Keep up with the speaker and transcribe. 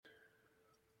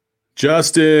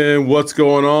Justin, what's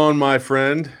going on, my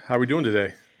friend? How are we doing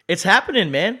today? It's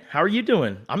happening, man. How are you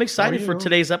doing? I'm excited for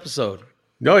today's episode.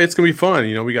 No, it's gonna be fun.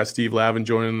 We got Steve Lavin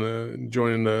joining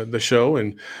the show,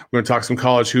 and we're gonna talk some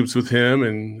college hoops with him,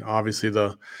 and obviously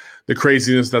the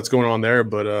craziness that's going on there.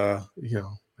 But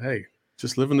hey,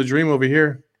 just living the dream over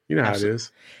here. You know how it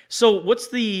is. So, what's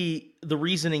the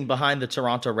reasoning behind the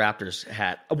Toronto Raptors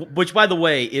hat? Which, by the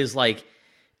way, is like,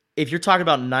 if you're talking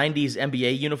about '90s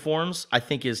NBA uniforms, I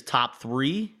think is top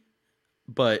 3.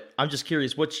 But I'm just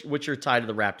curious, what's your tie to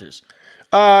the Raptors?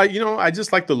 I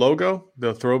just like the logo,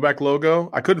 the throwback logo.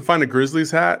 I couldn't find a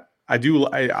Grizzlies hat. I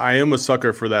am a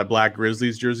sucker for that black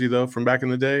Grizzlies jersey though from back in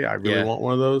the day. I really want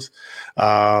one of those.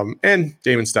 And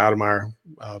Damon Stoudemire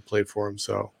played for him,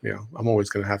 so I'm always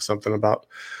going to have something about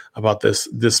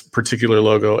this particular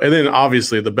logo. And then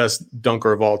obviously the best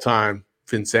dunker of all time,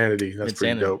 Vinsanity. That's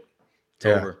pretty dope.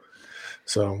 Over.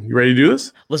 So you ready to do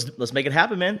this? Let's make it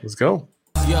happen, man. Let's go.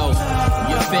 Yo, your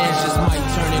fans just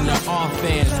might turn into our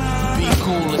fans. Be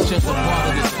cool, it's just a part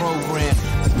of this program.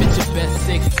 Spit your best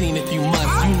 16 if you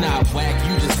must. You not whack,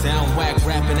 you just sound whack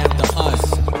rapping after us.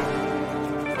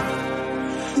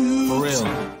 For real.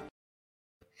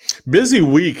 Busy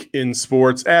week in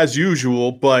sports as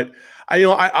usual, but I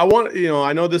want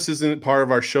I know this isn't part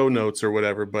of our show notes or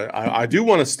whatever, but I do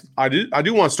want to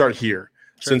start here.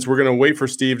 Sure. Since we're gonna wait for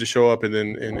Steve to show up and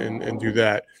then and do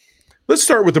that. Let's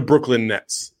start with the Brooklyn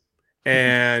Nets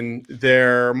and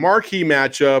their marquee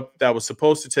matchup that was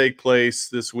supposed to take place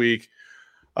this week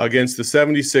against the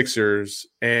 76ers,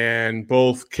 and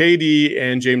both KD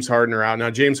and James Harden are out.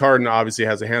 Now, James Harden obviously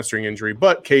has a hamstring injury,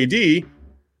 but KD,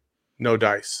 no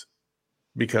dice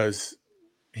because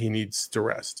he needs to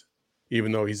rest,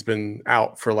 even though he's been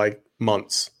out for like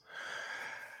months.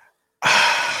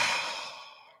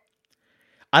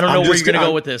 I don't know where you're going to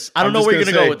go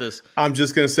with this. I'm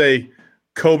just going to say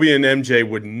Kobe and MJ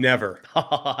would never.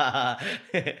 I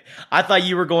thought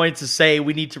you were going to say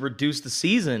we need to reduce the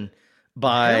season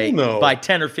by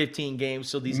 10 or 15 games.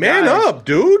 So these Man up,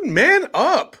 dude. Man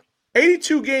up.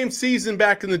 82-game season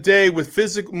back in the day with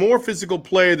more physical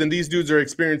play than these dudes are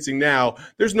experiencing now.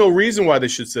 There's no reason why they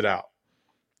should sit out.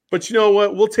 But you know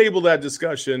what? We'll table that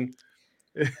discussion.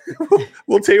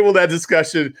 Because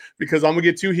I'm going to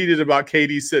get too heated about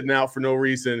KD sitting out for no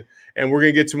reason. And we're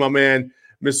going to get to my man,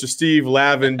 Mr. Steve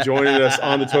Lavin, joining us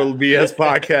on the Total BS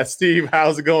podcast. Steve,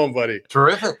 how's it going, buddy?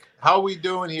 Terrific. How are we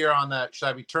doing here on that? Should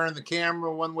I be turning the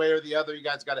camera one way or the other? You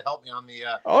guys got to help me on the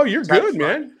Oh, you're good,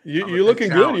 man. You're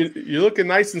looking good. You're looking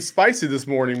nice and spicy this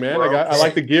morning, man. I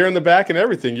like the gear in the back and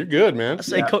everything. You're good, man. I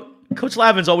say, Coach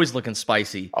Lavin's always looking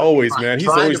spicy. Always, man. He's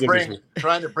always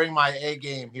trying to bring my A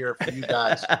game here for you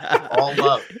guys. All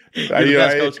love.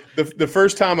 The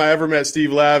first time I ever met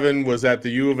Steve Lavin was at the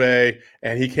U of A,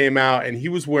 and he came out and he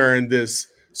was wearing this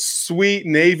sweet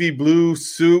navy blue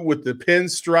suit with the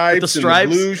pinstripes and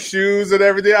the blue shoes and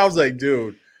everything. I was like,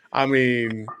 dude, I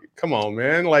mean, come on,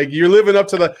 man. Like, you're living up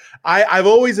to the – I've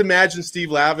always imagined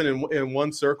Steve Lavin in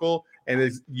one circle,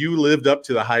 and you lived up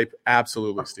to the hype.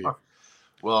 Absolutely, Steve.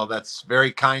 Well, that's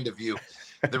very kind of you.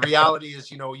 The reality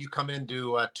is, you come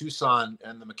into Tucson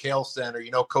and the McHale Center,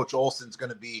 Coach Olson's going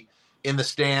to be in the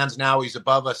stands. Now he's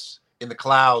above us in the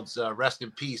clouds. Rest in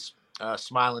peace,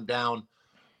 smiling down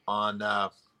on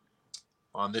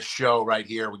this show right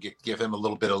here. We give him a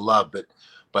little bit of love,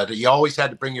 but you always had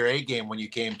to bring your A game when you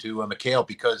came to McHale,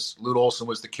 because Lute Olson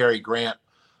was the Cary Grant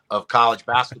of college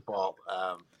basketball.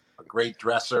 A great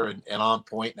dresser and on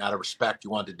point, and out of respect, you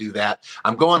wanted to do that.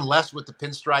 I'm going less with the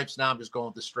pinstripes now. I'm just going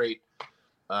with the straight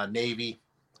navy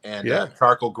and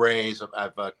charcoal grays.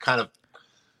 I've kind of,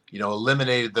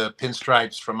 eliminated the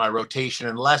pinstripes from my rotation,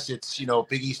 unless it's,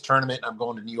 Big East tournament. I'm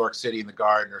going to New York City in the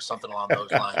Garden or something along those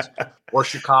lines, or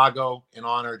Chicago in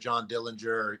honor of John Dillinger,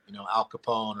 or, Al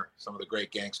Capone, or some of the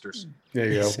great gangsters.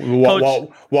 There you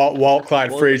go. Walt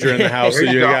Clyde Frazier in the house. So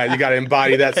you got to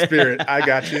embody that spirit. I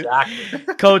got you.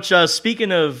 Exactly. Coach,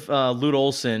 speaking of Lute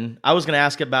Olson, I was going to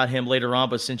ask about him later on,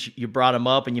 but since you brought him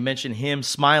up and you mentioned him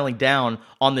smiling down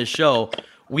on this show,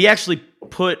 we actually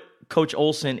put Coach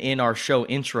Olson in our show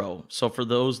intro. So for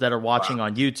those that are watching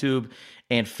on YouTube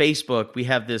and Facebook, we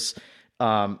have this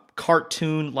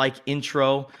cartoon-like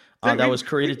intro that was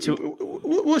created to.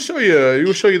 We'll show you.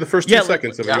 We'll show you the first 2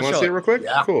 seconds of it. You want to see it real quick?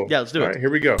 Yeah. Cool. Yeah, let's do it. All right, here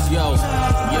we go. Yo,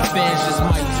 your fans just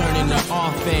might turn into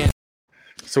our fans.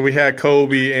 So we had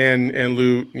Kobe and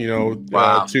Lute,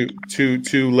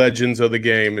 two legends of the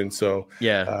game, and so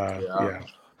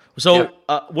So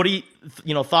what do you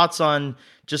thoughts on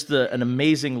just an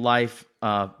amazing life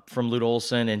from Lute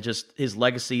Olson and just his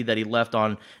legacy that he left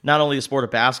on not only the sport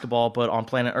of basketball but on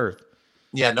planet Earth?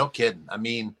 Yeah, no kidding. I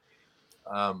mean,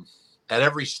 at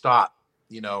every stop,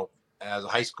 as a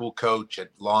high school coach at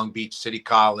Long Beach City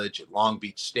College, at Long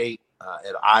Beach State,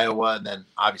 at Iowa, and then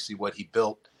obviously what he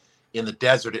built in the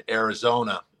desert at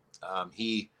Arizona.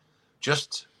 He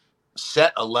just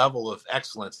set a level of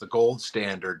excellence, the gold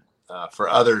standard for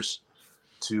others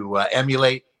to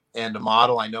emulate and to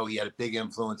model. I know he had a big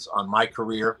influence on my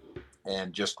career,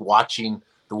 and just watching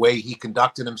the way he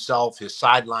conducted himself, his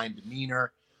sideline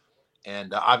demeanor,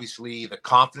 and obviously the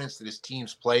confidence that his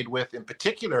teams played with. In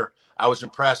particular, I was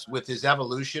impressed with his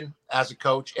evolution as a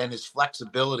coach and his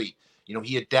flexibility.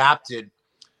 He adapted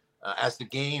as the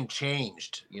game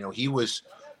changed. He was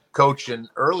coaching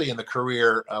early in the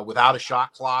career without a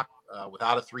shot clock,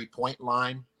 without a 3-point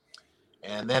line.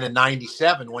 And then in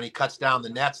 97, when he cuts down the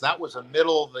nets, that was a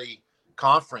middle of the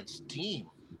conference team,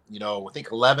 I think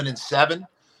 11-7.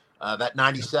 That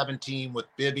 97 team with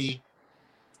Bibby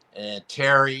and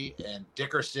Terry and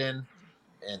Dickerson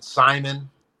and Simon,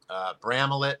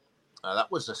 Bramelet. That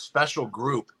was a special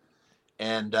group.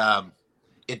 And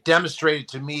it demonstrated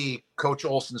to me Coach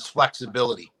Olson's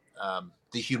flexibility,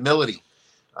 the humility,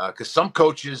 because some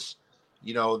coaches,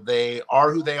 they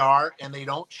are who they are and they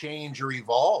don't change or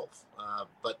evolve.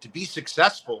 But to be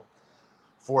successful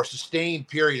for a sustained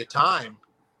period of time,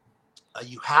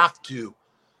 you have to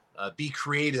be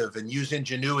creative and use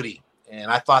ingenuity. And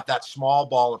I thought that small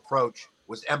ball approach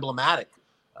was emblematic.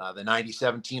 The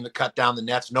 97 team that cut down the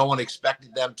nets, no one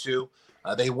expected them to.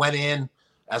 They went in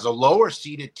as a lower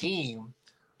seeded team,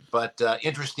 but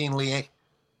interestingly,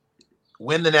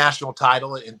 win the national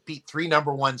title and beat 3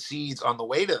 number 1 seeds on the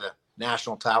way to the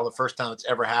national title, the first time it's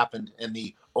ever happened and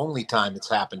the only time it's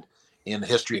happened in the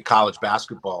history of college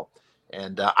basketball.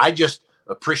 And I just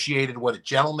appreciated what a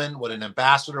gentleman, what an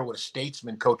ambassador, what a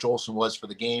statesman Coach Olson was for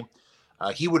the game.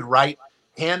 He would write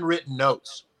handwritten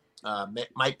notes.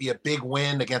 Might be a big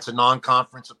win against a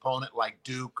non-conference opponent like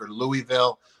Duke or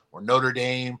Louisville or Notre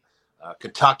Dame,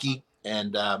 Kentucky.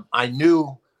 And I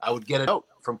knew I would get a note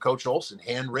from Coach Olson,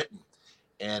 handwritten.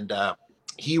 And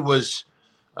he was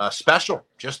special,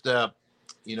 just a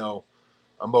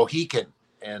Mohican,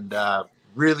 and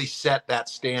really set that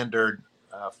standard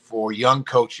for young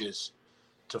coaches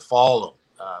to follow.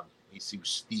 He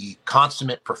was the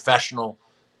consummate professional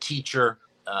teacher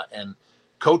and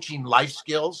coaching life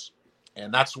skills.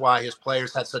 And that's why his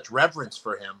players had such reverence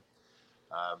for him.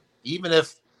 Even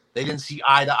if they didn't see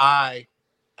eye to eye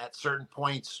at certain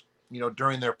points,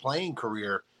 during their playing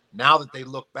career, now that they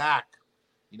look back,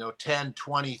 10,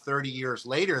 20, 30 years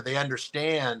later, they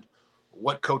understand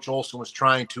what Coach Olson was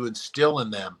trying to instill in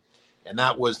them. And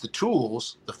that was the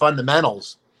tools, the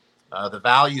fundamentals, the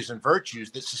values and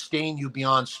virtues that sustain you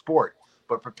beyond sport,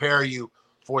 but prepare you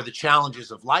for the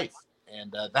challenges of life.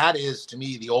 And that is, to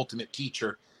me, the ultimate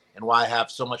teacher, and why I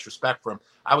have so much respect for him.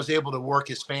 I was able to work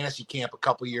his fantasy camp a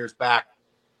couple of years back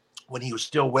when he was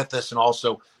still with us, and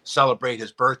also celebrate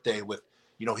his birthday with,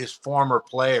 his former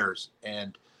players.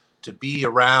 And to be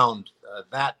around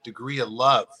that degree of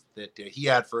love that he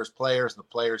had for his players and the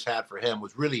players had for him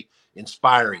was really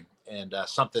inspiring, and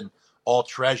something all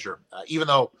treasure. Even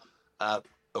though,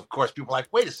 of course, people are like,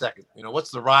 wait a second,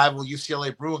 what's the rival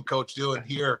UCLA Bruin coach doing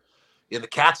here in the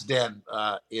Cat's Den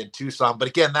in Tucson? But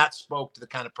again, that spoke to the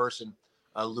kind of person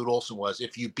Lute Olson was.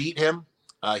 If you beat him,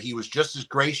 he was just as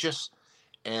gracious.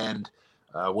 And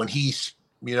when he,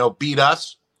 beat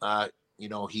us,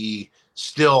 he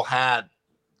still had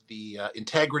the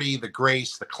integrity, the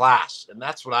grace, the class. And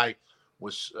that's what I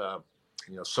was,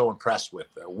 so impressed with.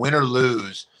 Win or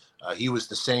lose, he was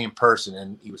the same person.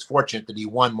 And he was fortunate that he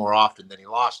won more often than he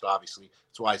lost, obviously.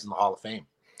 That's why he's in the Hall of Fame.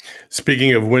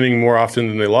 Speaking of winning more often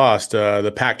than they lost,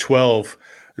 the Pac-12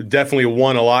 definitely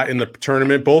won a lot in the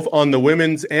tournament, both on the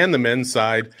women's and the men's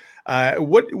side.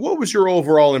 What was your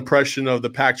overall impression of the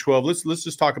Pac-12? Let's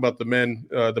just talk about the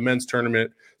men's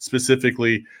tournament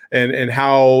specifically, and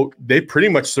how they pretty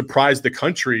much surprised the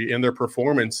country in their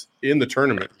performance in the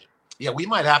tournament. Yeah, we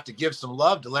might have to give some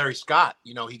love to Larry Scott.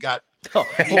 He got beat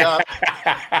up.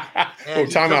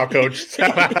 Timeout, coach.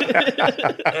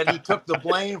 And he took the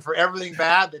blame for everything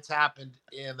bad that's happened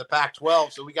in the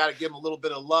Pac-12. So we got to give him a little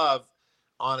bit of love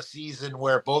on a season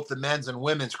where both the men's and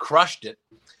women's crushed it.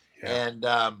 Yeah.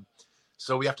 And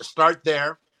so we have to start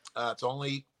there. It's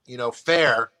only,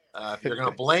 fair. If you're going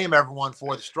to blame everyone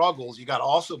for the struggles, you got to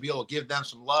also be able to give them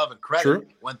some love and credit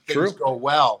when things go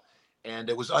well.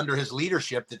 And it was under his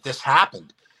leadership that this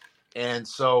happened. And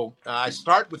so I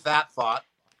start with that thought,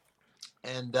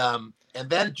 and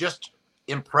then just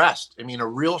impressed. I mean, a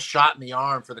real shot in the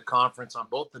arm for the conference on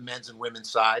both the men's and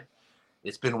women's side.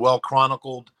 It's been well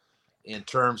chronicled in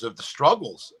terms of the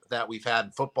struggles that we've had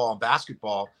in football and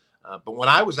basketball. But when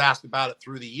I was asked about it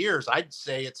through the years, I'd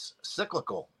say it's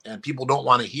cyclical, and people don't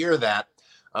want to hear that.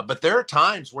 But there are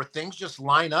times where things just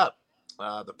line up,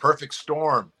 the perfect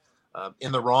storm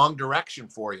in the wrong direction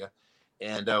for you.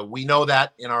 And we know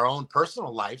that in our own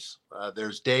personal lives,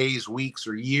 there's days, weeks,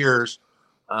 or years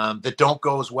that don't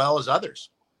go as well as others.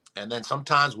 And then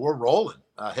sometimes we're rolling,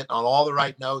 hitting on all the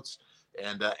right notes,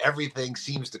 and everything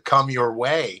seems to come your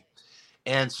way.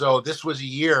 And so this was a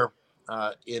year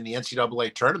in the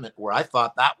NCAA tournament where I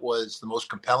thought that was the most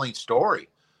compelling story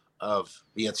of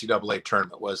the NCAA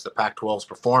tournament, was the Pac-12's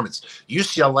performance.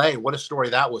 UCLA, what a story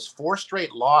that was. 4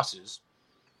 straight losses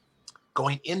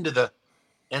going into the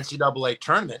NCAA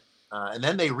tournament. And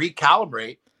then they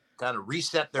recalibrate, kind of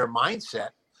reset their mindset,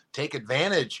 take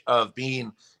advantage of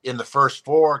being in the first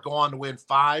 4, go on to win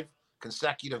 5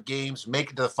 consecutive games, make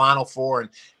it to the Final Four. And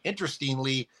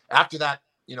interestingly, after that,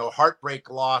 heartbreak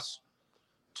loss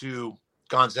to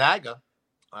Gonzaga,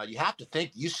 you have to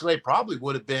think UCLA probably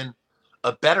would have been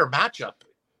a better matchup,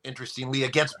 interestingly,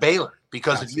 against Baylor,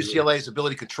 because Absolutely. Of UCLA's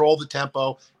ability to control the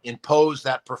tempo, impose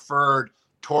that preferred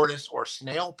tortoise or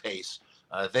snail pace.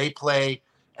 They play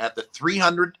at the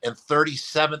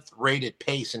 337th rated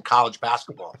pace in college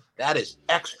basketball. That is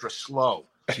extra slow,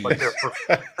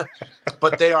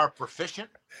 but they are proficient.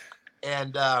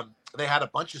 And they had a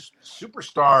bunch of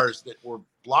superstars that were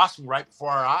blossoming right before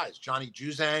our eyes. Johnny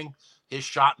Juzang, his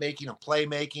shot making and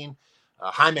playmaking.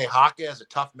 Jaime Jaque has a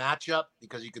tough matchup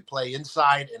because he could play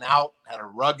inside and out, had a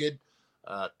rugged,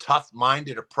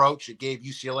 tough-minded approach that gave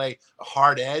UCLA a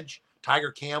hard edge.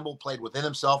 Tiger Campbell played within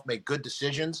himself, made good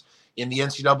decisions in the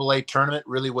NCAA tournament,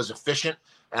 really was efficient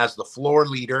as the floor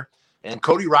leader. And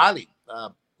Cody Riley,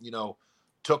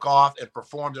 took off and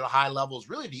performed at a high level, is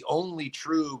really the only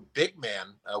true big man.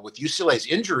 With UCLA's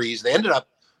injuries, they ended up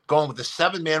going with a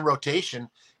 7-man rotation,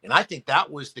 and I think that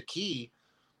was the key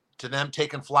to them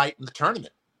taking flight in the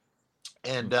tournament.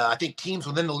 And I think teams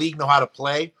within the league know how to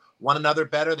play one another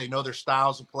better. They know their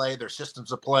styles of play, their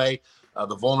systems of play,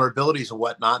 the vulnerabilities and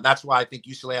whatnot. And that's why I think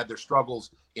UCLA had their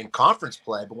struggles in conference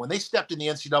play. But when they stepped in the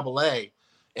NCAA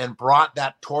and brought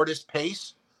that tortoise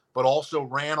pace, but also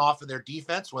ran off of their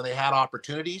defense when they had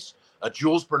opportunities,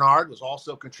 Jules Bernard was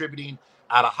also contributing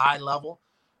at a high level.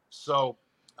 So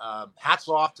hats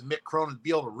off to Mick Cronin to be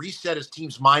able to reset his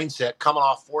team's mindset coming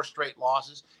off 4 straight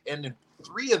losses. And in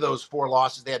 3 of those 4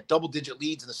 losses, they had double-digit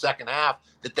leads in the second half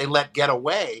that they let get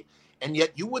away. And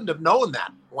yet you wouldn't have known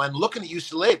that. When looking at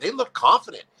UCLA, they looked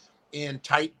confident in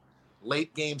tight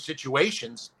late-game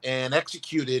situations and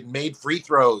executed, made free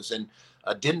throws, and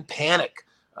didn't panic,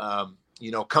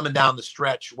 coming down the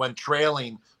stretch when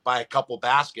trailing by a couple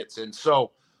baskets. And so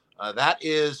that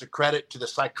is a credit to the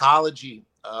psychology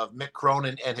of Mick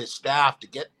Cronin and his staff to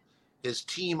get his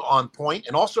team on point,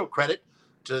 and also credit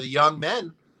to the young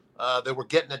men that were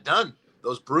getting it done.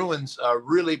 Those Bruins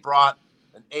really brought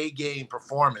an A-game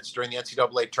performance during the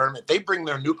NCAA tournament. They bring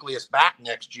their nucleus back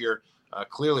next year.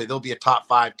 Clearly, they'll be a top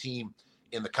 5 team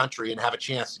in the country and have a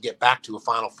chance to get back to a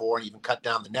Final Four and even cut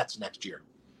down the nets next year.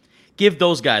 Give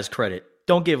those guys credit.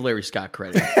 Don't give Larry Scott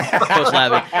credit. Coach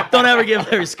Lavin. Don't ever give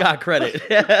Larry Scott credit.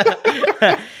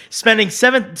 Spending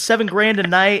 $7,000 a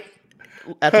night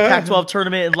at the Pac-12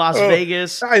 tournament in Las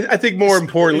Vegas. I think more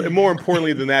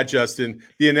importantly than that, Justin,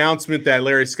 the announcement that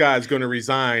Larry Scott is going to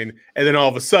resign, and then all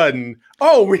of a sudden,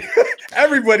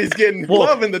 everybody's getting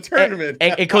love in the tournament.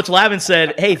 And Coach Lavin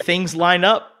said, "Hey, things line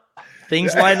up.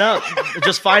 Things line up.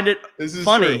 Just find it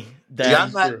funny."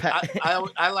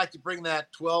 I like to bring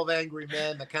that 12 Angry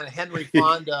Men, the kind of Henry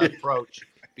Fonda approach,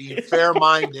 being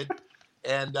fair-minded.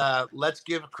 And let's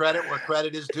give credit where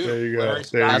credit is due. There you go. Larry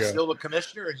Scott's still the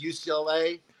commissioner at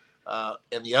UCLA,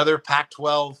 and the other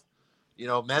Pac-12,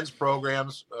 men's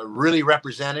programs really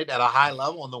represented at a high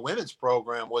level, and the women's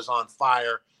program was on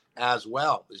fire as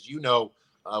well. As you know,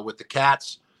 with the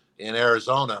Cats in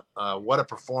Arizona, what a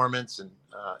performance and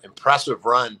impressive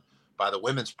run by the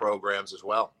women's programs as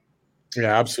well.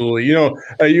 Yeah, absolutely.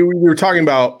 We were talking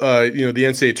about, the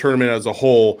NCAA tournament as a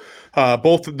whole,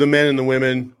 both the men and the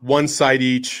women, 1 site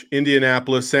each,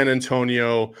 Indianapolis, San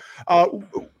Antonio.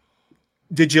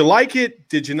 Did you like it?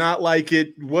 Did you not like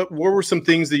it? What were some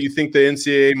things that you think the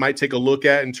NCAA might take a look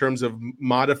at in terms of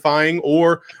modifying,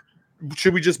 or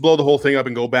should we just blow the whole thing up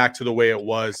and go back to the way it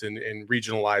was and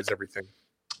regionalize everything?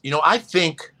 I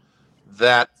think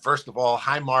that, first of all,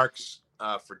 high marks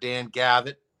for Dan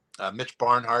Gavitt. Mitch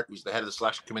Barnhart, who's the head of the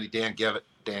selection committee. Dan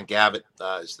Gavitt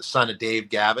is the son of Dave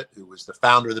Gavitt, who was the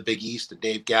founder of the Big East, and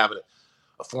Dave Gavitt,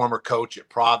 a former coach at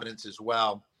Providence as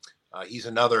well. He's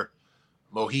another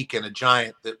Mohican, a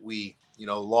giant that we,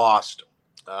 lost.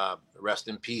 Rest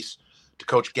in peace to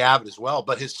Coach Gavitt as well.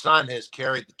 But his son has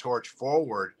carried the torch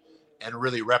forward and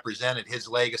really represented his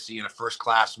legacy in a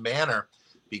first-class manner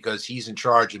because he's in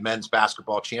charge of men's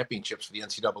basketball championships for the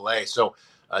NCAA. So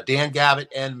Dan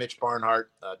Gavitt and Mitch Barnhart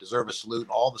deserve a salute,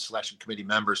 and all the selection committee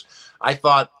members. I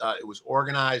thought it was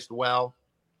organized well,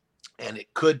 and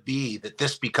it could be that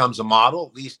this becomes a model,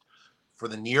 at least for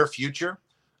the near future,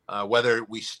 whether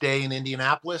we stay in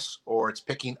Indianapolis or it's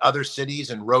picking other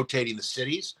cities and rotating the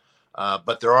cities.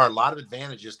 But there are a lot of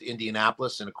advantages to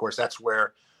Indianapolis. And of course, that's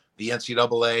where the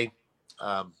NCAA,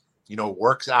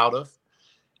 works out of.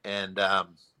 And,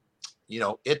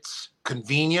 it's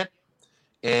convenient.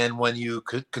 And when you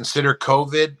could consider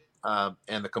COVID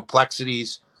and the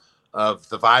complexities of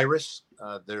the virus,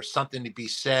 there's something to be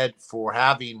said for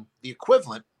having the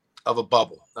equivalent of a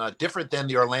bubble, different than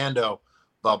the Orlando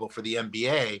bubble for the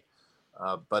NBA.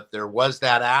 But there was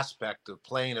that aspect of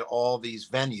playing at all these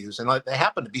venues. And they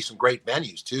happen to be some great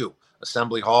venues, too.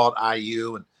 Assembly Hall at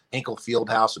IU and Hinkle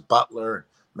Fieldhouse at Butler and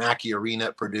Mackey Arena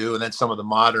at Purdue, and then some of the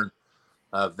modern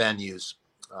venues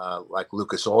like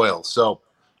Lucas Oil. So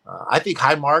I think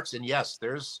high marks. And yes,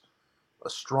 there's a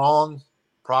strong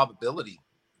probability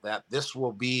that this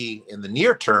will be, in the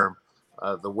near term,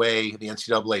 the way the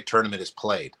NCAA tournament is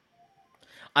played.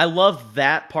 I love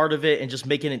that part of it and just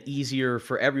making it easier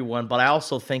for everyone. But I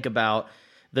also think about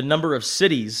the number of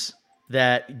cities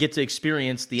that get to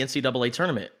experience the NCAA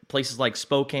tournament. Places like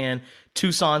Spokane,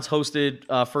 Tucson's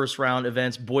hosted first round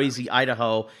events, Boise,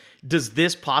 Idaho. Does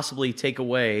this possibly take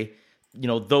away,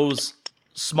 those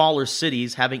smaller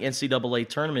cities having NCAA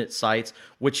tournament sites,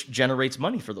 which generates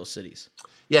money for those cities?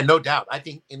 Yeah, no doubt. I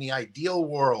think in the ideal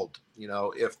world,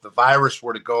 if the virus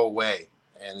were to go away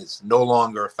and it's no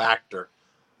longer a factor,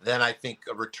 then I think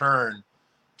a return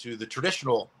to the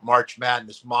traditional March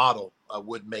Madness model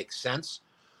would make sense.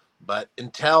 But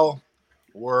until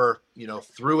we're,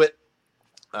 through it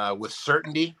with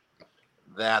certainty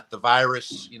that the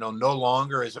virus, no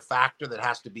longer is a factor that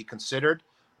has to be considered,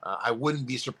 I wouldn't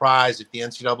be surprised if the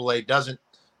NCAA doesn't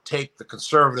take the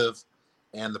conservative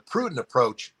and the prudent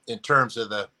approach in terms of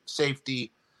the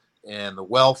safety and the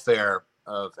welfare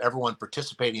of everyone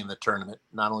participating in the tournament,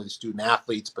 not only the student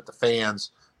athletes, but the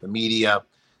fans, the media,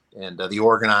 and the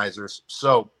organizers.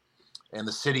 And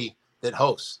the city that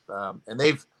hosts. And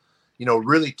they've,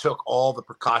 really took all the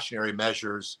precautionary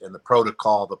measures and the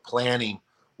protocol. The planning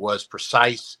was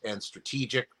precise and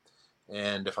strategic.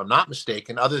 And if I'm not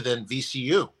mistaken, other than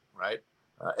VCU, right,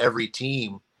 every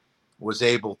team was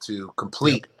able to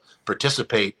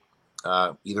participate,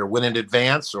 either win in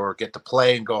advance or get to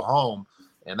play and go home.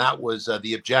 And that was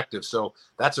the objective. So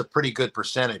that's a pretty good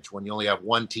percentage when you only have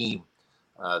one team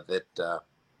that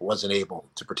wasn't able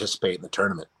to participate in the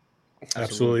tournament.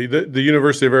 Absolutely. The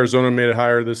University of Arizona made it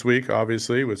higher this week,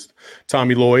 obviously, with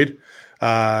Tommy Lloyd.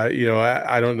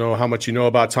 I don't know how much you know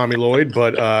about Tommy Lloyd,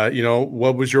 but,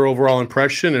 what was your overall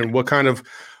impression, and what kind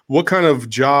of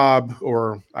job,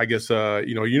 or I guess,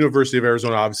 University of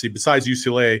Arizona, obviously, besides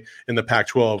UCLA in the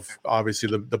Pac-12, obviously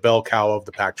the bell cow of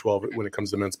the Pac-12 when it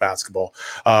comes to men's basketball.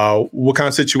 What kind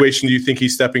of situation do you think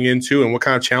he's stepping into, and what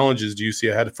kind of challenges do you see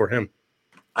ahead for him?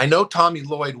 I know Tommy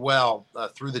Lloyd well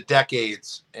through the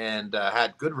decades, and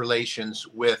had good relations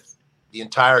with the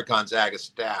entire Gonzaga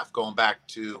staff, going back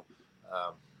to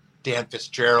Dan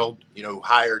Fitzgerald, who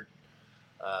hired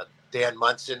Dan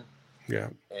Munson,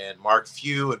 and Mark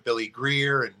Few and Billy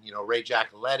Greer and, Ray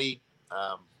Giacoletti,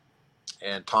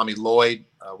 and Tommy Lloyd,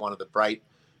 one of the bright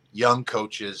young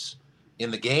coaches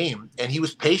in the game. And he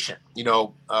was patient,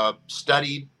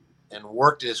 studied and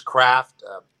worked at his craft,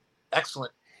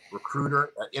 excellent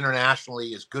recruiter,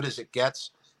 internationally as good as it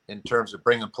gets in terms of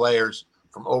bringing players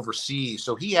from overseas.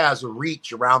 So he has a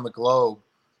reach around the globe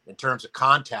in terms of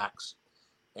contacts.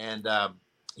 And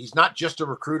he's not just a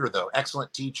recruiter, though.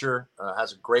 Excellent teacher,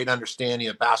 has a great understanding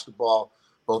of basketball,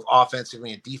 both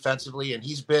offensively and defensively. And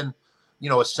he's been,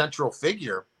 a central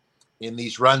figure in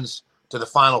these runs to the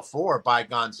Final Four by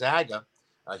Gonzaga.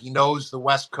 He knows the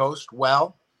West Coast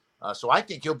well. So I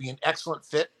think he'll be an excellent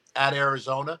fit at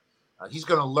Arizona. He's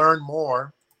going to learn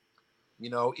more,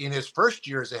 in his first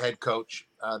year as a head coach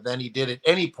than he did at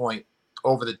any point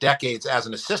over the decades as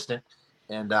an assistant.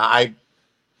 And I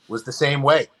was the same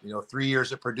way. 3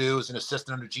 years at Purdue as an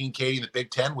assistant under Gene Cady in the Big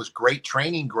Ten was great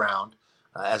training ground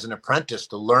as an apprentice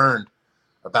to learn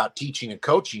about teaching and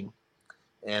coaching.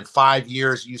 And 5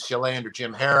 years at UCLA under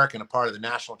Jim Herrick and a part of the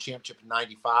national championship in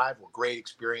 '95 were great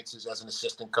experiences as an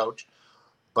assistant coach.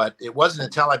 But it wasn't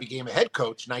until I became a head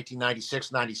coach,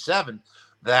 1996, 97,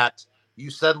 that you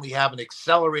suddenly have an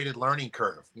accelerated learning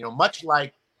curve. Much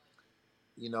like,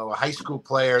 a high school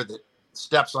player that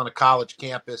steps on a college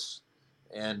campus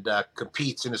and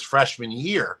competes in his freshman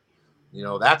year.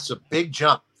 That's a big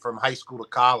jump from high school to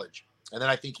college. And then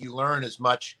I think you learn as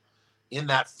much in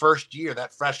that first year,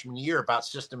 that freshman year, about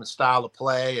system and style of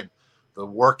play and the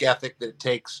work ethic that it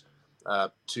takes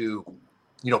to,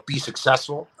 be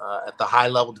successful at the high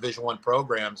level Division I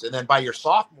programs. And then by your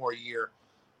sophomore year,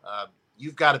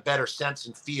 you've got a better sense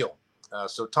and feel.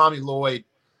 So Tommy Lloyd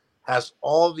has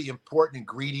all the important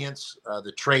ingredients,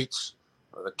 the traits,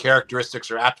 the characteristics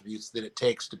or attributes that it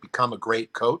takes to become a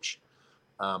great coach.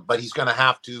 But he's going to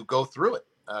have to go through it.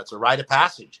 It's a rite of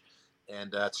passage.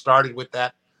 And it started with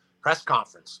that press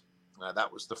conference.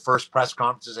 That was the first press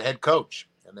conference as a head coach.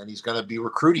 And then he's going to be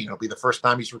recruiting. It'll be the first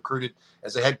time he's recruited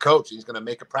as a head coach. He's going to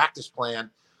make a practice plan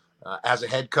as a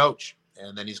head coach.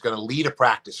 And then he's going to lead a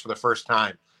practice for the first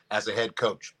time as a head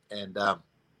coach. And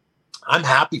I'm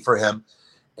happy for him,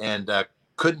 and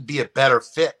couldn't be a better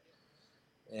fit.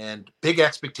 And big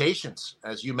expectations,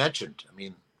 as you mentioned. I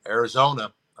mean,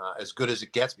 Arizona, as good as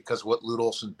it gets because of what Lute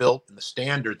Olson built and the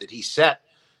standard that he set.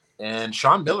 And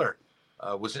Sean Miller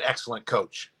was an excellent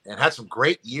coach and had some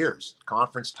great years,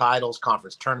 conference titles,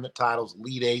 conference tournament titles,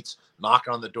 Elite Eights,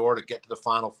 knocking on the door to get to the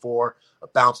Final Four, a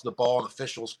bounce of the ball, an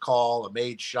official's call, a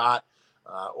made shot,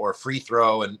 or a free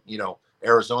throw. And,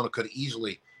 Arizona could have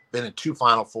easily been in 2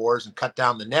 Final Fours and cut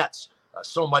down the nets.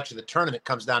 So much of the tournament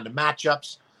comes down to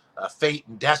matchups, fate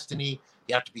and destiny.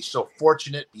 You have to be so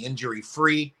fortunate, be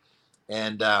injury-free.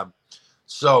 And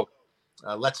so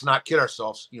let's not kid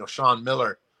ourselves. Sean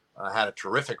Miller had a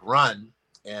terrific run.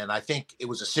 And I think it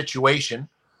was a situation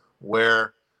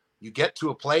where you get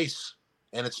to a place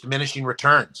and it's diminishing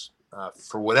returns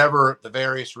for whatever the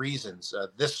various reasons.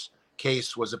 This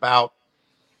case was about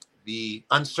the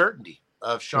uncertainty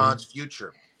of Sean's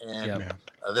future and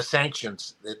the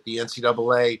sanctions that the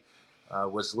NCAA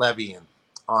was levying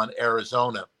on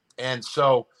Arizona. And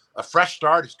so a fresh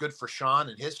start is good for Sean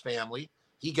and his family.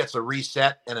 He gets a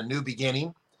reset and a new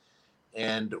beginning,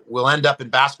 and will end up in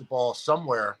basketball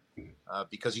somewhere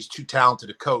because he's too talented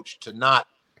a coach to not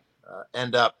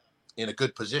end up in a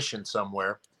good position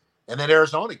somewhere. And then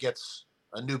Arizona gets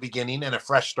a new beginning and a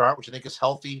fresh start, which I think is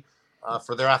healthy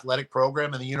for their athletic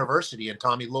program and the university. And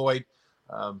Tommy Lloyd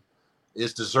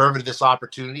is deserving of this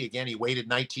opportunity. Again, he waited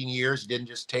 19 years. He didn't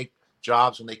just take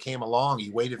jobs when they came along. He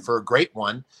waited for a great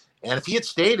one. And if he had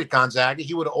stayed at Gonzaga,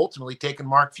 he would have ultimately taken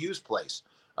Mark Few's place.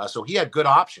 So he had good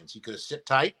options. He could have sit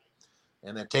tight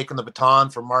and then taken the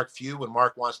baton from Mark Few when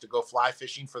Mark wants to go fly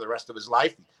fishing for the rest of his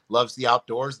life. He loves the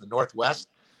outdoors, the Northwest,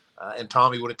 and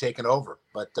Tommy would have taken over.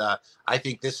 But I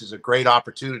think this is a great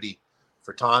opportunity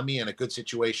for Tommy and a good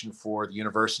situation for the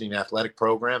university and athletic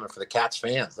program and for the Cats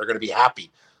fans. They're going to be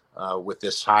happy with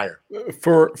this hire.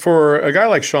 For a guy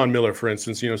like Sean Miller, for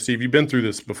instance, Steve, you've been through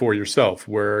this before yourself,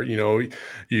 where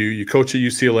you coach at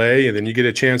UCLA and then you get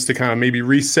a chance to kind of maybe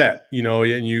reset,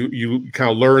 and you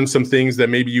kind of learn some things that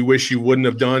maybe you wish you wouldn't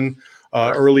have done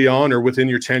early on or within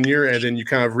your tenure, and then you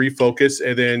kind of refocus.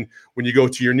 And then when you go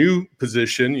to your new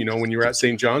position, when you're at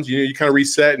St. John's, you kind of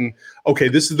reset and, okay,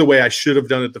 this is the way I should have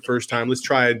done it the first time. Let's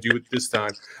try and do it this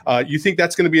time. You think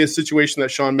that's going to be a situation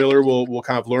that Sean Miller will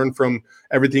kind of learn from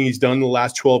everything he's done in the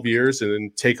last 12 years and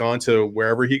then take on to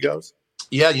wherever he goes?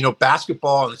 Yeah,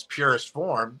 basketball in its purest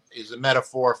form is a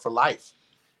metaphor for life.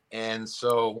 And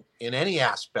so in any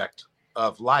aspect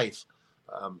of life,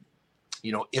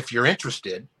 if you're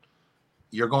interested,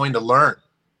 you're going to learn,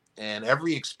 and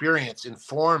every experience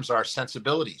informs our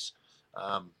sensibilities.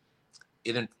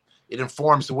 It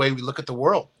informs the way we look at the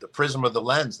world, the prism of the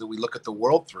lens that we look at the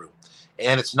world through.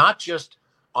 And it's not just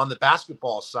on the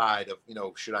basketball side of,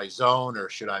 should I zone or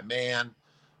should I man?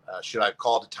 Should I have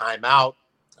called a timeout?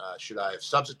 Should I have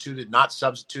substituted, not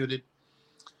substituted?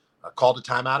 Called a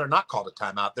timeout or not called a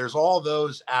timeout? There's all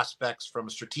those aspects from a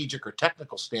strategic or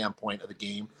technical standpoint of the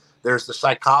game. There's the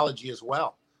psychology as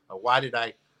well. Why did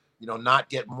I, not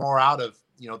get more out of,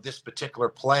 this particular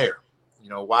player?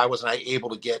 Why wasn't I able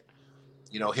to get,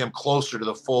 him closer to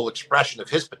the full expression of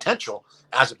his potential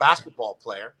as a basketball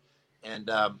player? And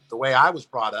the way I was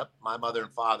brought up, my mother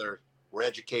and father were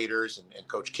educators, and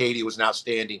Coach Katie was an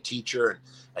outstanding teacher. And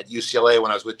at UCLA, when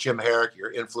I was with Jim Herrick,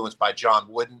 you're influenced by John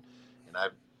Wooden. And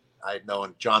I had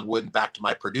known John Wooden back to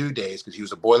my Purdue days because he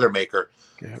was a Boilermaker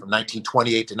from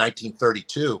 1928 to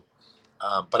 1932.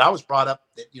 But I was brought up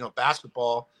that,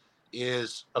 basketball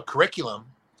is a curriculum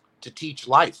to teach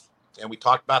life. And we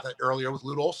talked about that earlier with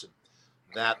Lute Olson,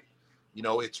 that,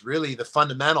 it's really the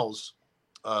fundamentals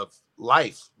of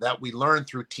life that we learn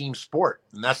through team sport.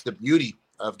 And that's the beauty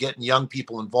of getting young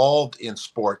people involved in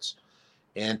sports,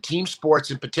 and team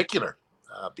sports in particular,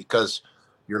 because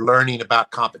you're learning about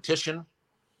competition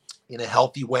in a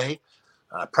healthy way,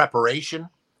 preparation,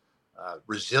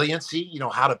 resiliency,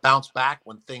 how to bounce back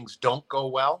when things don't go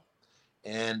well.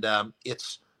 And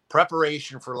it's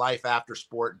preparation for life after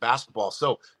sport and basketball.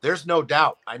 So there's no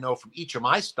doubt, I know from each of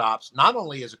my stops, not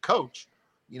only as a coach,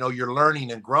 you're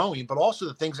learning and growing, but also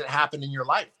the things that happen in your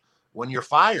life when you're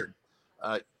fired.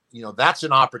 That's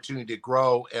an opportunity to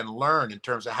grow and learn in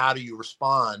terms of how do you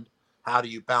respond, how do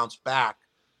you bounce back,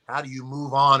 how do you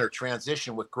move on or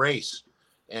transition with grace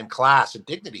and class and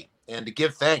dignity, and to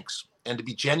give thanks and to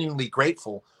be genuinely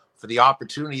grateful for the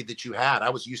opportunity that you had. I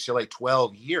was UCLA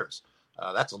 12 years.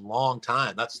 That's a long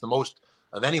time. That's the most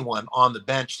of anyone on the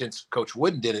bench since Coach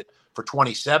Wooden did it for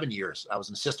 27 years. I was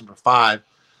an assistant for 5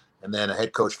 and then a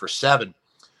head coach for 7.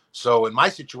 So in my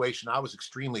situation, I was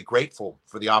extremely grateful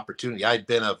for the opportunity. I had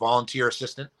been a volunteer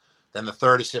assistant, then the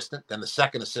 3rd assistant, then the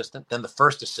 2nd assistant, then the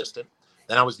 1st assistant.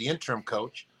 Then I was the interim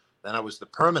coach. Then I was the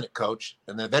permanent coach.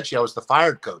 And then eventually I was the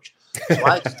fired coach. So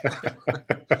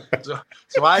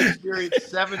I experienced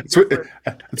 7 different.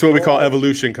 That's what we call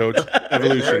evolution, Coach.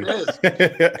 Evolution. There it is.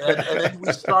 And then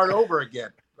we start over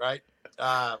again, right?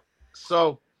 And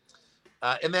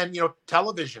then,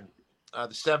 television.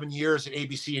 The 7 years at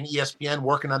ABC and ESPN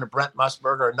working under Brent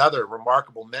Musburger, another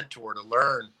remarkable mentor to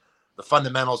learn the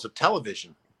fundamentals of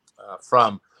television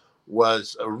from,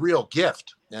 was a real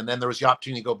gift. And then there was the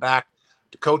opportunity to go back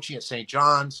to coaching at St.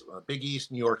 John's, Big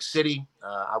East, New York City.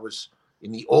 I was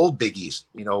in the old Big East,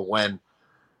 when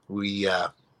we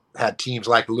had teams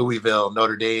like Louisville,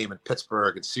 Notre Dame, and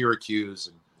Pittsburgh, and Syracuse,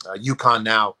 and UConn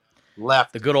now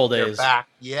left. The good old days. Back.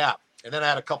 Yeah. And then I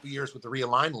had a couple years with the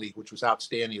Realigned League, which was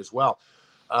outstanding as well.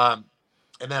 And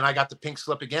then I got the pink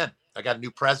slip again. I got a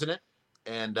new president.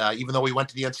 And even though we went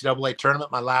to the NCAA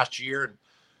tournament my last year, and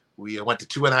we went to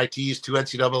 2 NITs, 2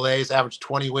 NCAAs, averaged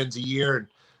 20 wins a year, and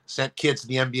sent kids to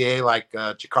the NBA like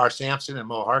Jakar Sampson and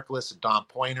Mo Harkless and Don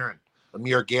Pointer, and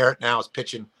Amir Garrett now is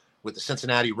pitching with the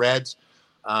Cincinnati Reds.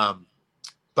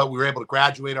 But we were able to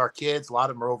graduate our kids. A lot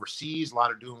of them are overseas. A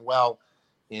lot are doing well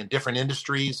in different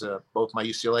industries, both my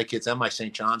UCLA kids and my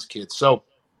St. John's kids. So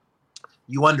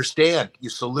you understand, you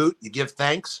salute, you give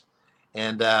thanks.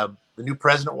 And the new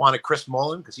president wanted Chris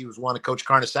Mullen because he was one of Coach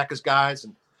Carnesecca's guys.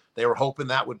 And they were hoping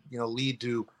that would, lead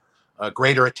to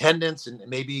greater attendance and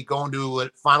maybe going to a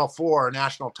Final Four or a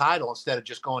national title instead of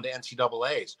just going to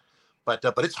NCAAs. But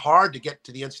it's hard to get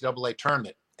to the NCAA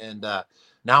tournament. And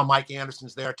now Mike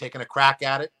Anderson's there taking a crack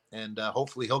at it. And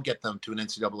hopefully he'll get them to an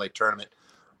NCAA tournament.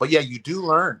 But yeah, you do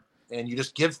learn, and you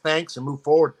just give thanks and move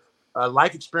forward.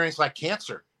 Life experience like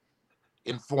cancer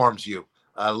informs you.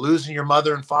 Losing your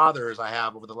mother and father, as I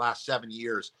have over the last 7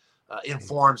 years,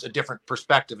 informs a different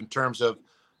perspective in terms of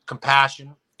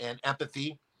compassion and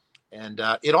empathy. And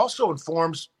it also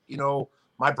informs,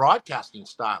 my broadcasting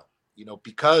style,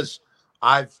 because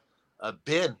I've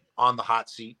been on the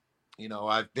hot seat.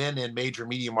 I've been in major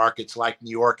media markets like New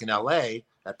York and LA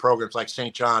at programs like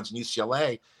St. John's and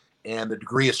UCLA. And the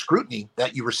degree of scrutiny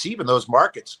that you receive in those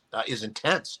markets is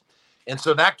intense. And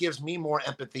so that gives me more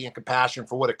empathy and compassion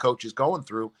for what a coach is going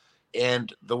through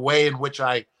and the way in which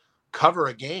I cover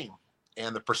a game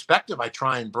and the perspective I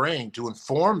try and bring to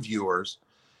inform viewers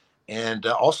and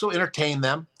also entertain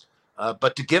them,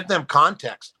 but to give them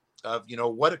context of,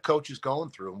 what a coach is going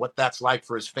through and what that's like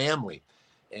for his family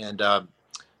and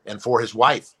for his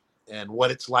wife and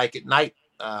what it's like at night,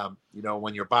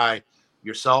 when you're by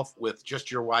yourself with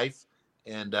just your wife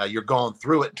and you're going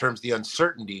through it in terms of the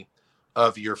uncertainty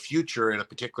of your future in a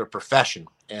particular profession.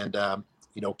 And,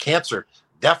 cancer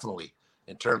definitely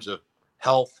in terms of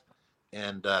health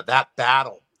and that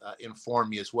battle informed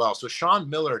me as well. So Sean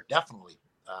Miller definitely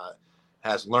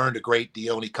has learned a great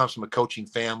deal, and he comes from a coaching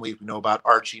family. We know about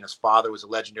Archie, and his father was a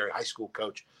legendary high school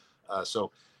coach.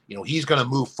 So he's going to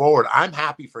move forward. I'm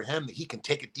happy for him that he can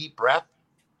take a deep breath,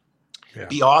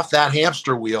 be off that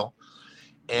hamster wheel.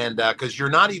 And because you're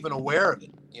not even aware of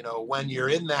it, when you're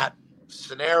in that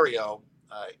scenario,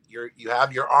 you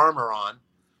have your armor on,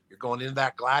 you're going into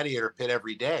that gladiator pit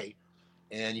every day,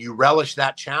 and you relish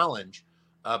that challenge.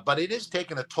 But it is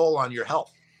taking a toll on your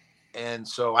health. And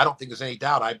so I don't think there's any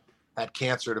doubt. I had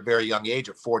cancer at a very young age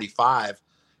of 45.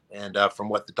 And from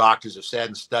what the doctors have said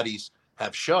and studies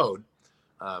have showed,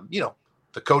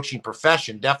 the coaching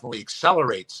profession definitely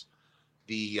accelerates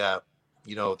the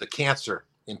cancer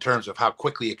in terms of how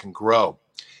quickly it can grow.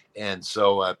 And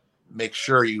so make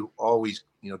sure you always,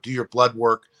 do your blood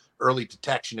work. Early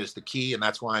detection is the key. And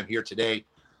that's why I'm here today,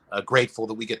 grateful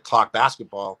that we get to talk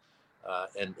basketball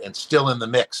and still in the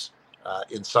mix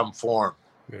in some form.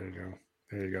 There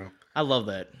you go. I love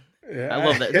that. Yeah. I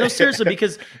love that. No, seriously,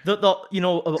 because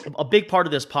a big part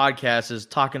of this podcast is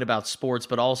talking about sports,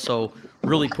 but also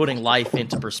really putting life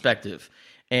into perspective.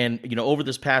 And, over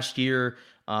this past year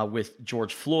with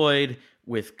George Floyd,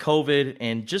 with COVID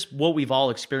and just what we've all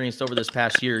experienced over this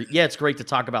past year. Yeah, it's great to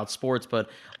talk about sports, but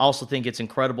I also think it's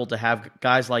incredible to have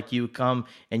guys like you come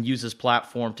and use this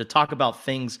platform to talk about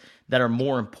things that are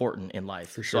more important in life.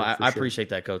 For sure, so I appreciate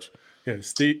that, Coach. Yeah,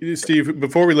 Steve,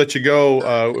 before we let you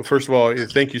go, first of all,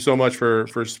 thank you so much for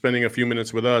spending a few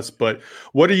minutes with us. But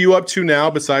what are you up to now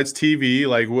besides TV?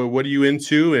 Like, what are you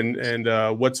into,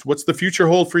 and what's the future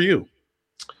hold for you?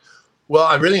 Well,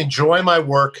 I really enjoy my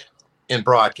work in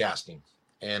broadcasting,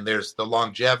 and there's the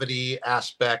longevity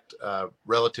aspect,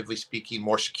 relatively speaking,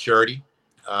 more security.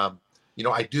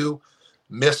 I do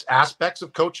miss aspects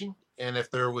of coaching, and if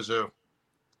there was a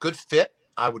good fit,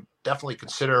 I would definitely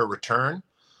consider a return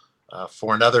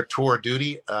for another tour of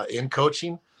duty in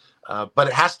coaching. But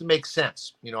it has to make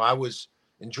sense. I was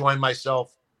enjoying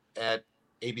myself at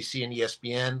ABC and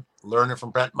ESPN, learning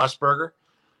from Brent Musburger.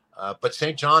 But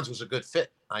St. John's was a good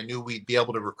fit. I knew we'd be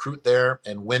able to recruit there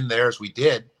and win there as we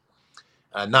did.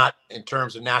 Not in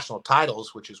terms of national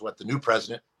titles, which is what the new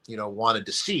president, wanted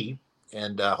to see.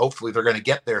 And hopefully they're going to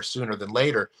get there sooner than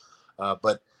later.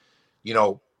 But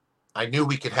I knew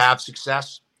we could have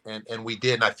success, and we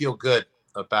did. And I feel good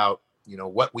about,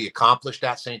 what we accomplished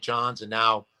at St. John's. And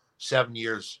now 7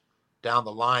 years down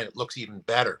the line, it looks even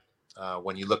better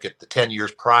when you look at the 10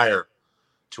 years prior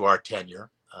to our tenure,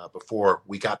 before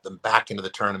we got them back into the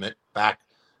tournament, back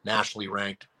nationally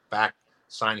ranked, back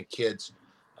signing kids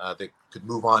that could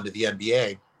move on to the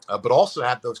NBA, but also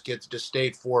had those kids just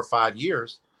stayed 4 or 5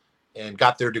 years and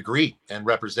got their degree and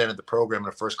represented the program in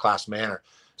a first-class manner.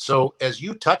 So as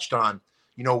you touched on,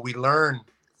 we learn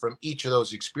from each of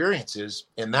those experiences,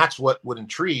 and that's what would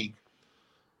intrigue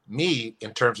me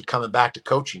in terms of coming back to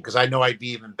coaching, because I know I'd be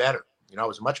even better. I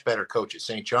was a much better coach at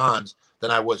St. John's than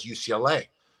I was UCLA.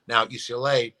 Now at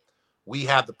UCLA, we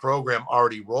had the program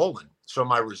already rolling, so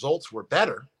my results were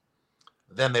better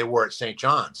than they were at St.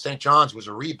 John's. St. John's was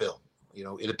a rebuild.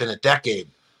 It had been a decade,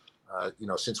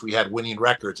 since we had winning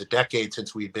records, a decade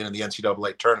since we'd been in the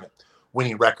NCAA tournament,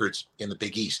 winning records in the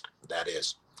Big East, that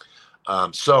is.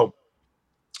 So,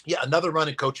 yeah, another run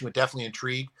in coaching would definitely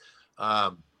intrigue.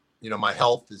 My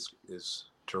health is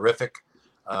terrific,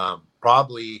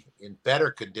 probably in better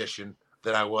condition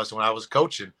than I was when I was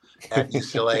coaching at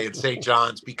UCLA and St.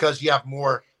 John's, because you have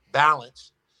more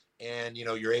balance and,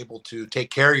 you're able to take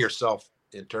care of yourself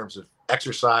in terms of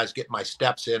exercise, get my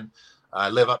steps in. I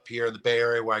live up here in the Bay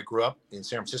Area where I grew up in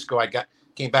San Francisco.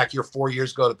 Came back here 4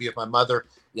 years ago to be with my mother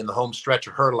in the home stretch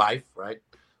of her life, right?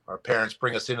 Our parents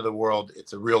bring us into the world.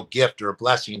 It's a real gift or a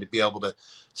blessing to be able to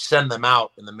send them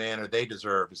out in the manner they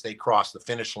deserve as they cross the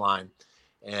finish line.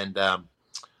 And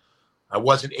I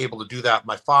wasn't able to do that with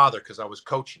my father because I was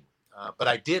coaching. But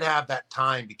I did have that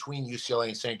time between UCLA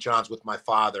and St. John's with my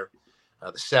father,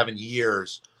 the 7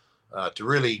 years, to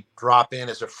really drop in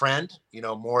as a friend,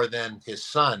 more than his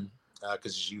son,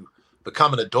 because as you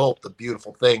become an adult, the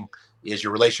beautiful thing is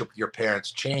your relationship with your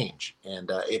parents change,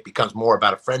 and it becomes more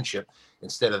about a friendship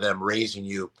instead of them raising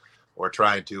you or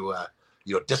trying to,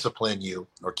 discipline you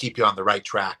or keep you on the right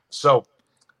track. So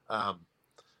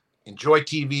enjoy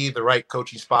TV. The right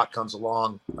coaching spot comes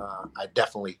along, I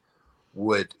definitely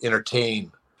would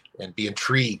entertain and be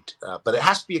intrigued, but it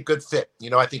has to be a good fit.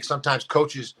 I think sometimes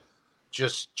coaches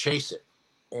just chase it,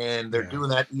 and they're doing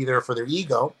that either for their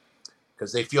ego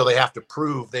because they feel they have to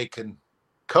prove they can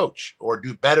coach or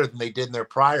do better than they did in their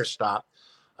prior stop,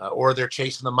 or they're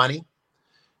chasing the money.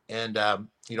 And,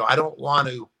 I don't want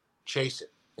to chase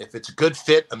it. If it's a good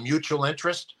fit, a mutual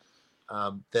interest,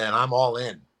 then I'm all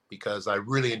in, because I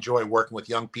really enjoy working with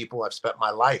young people. I've spent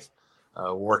my life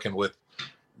working with,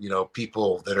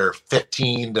 people that are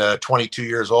 15 to 22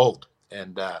 years old.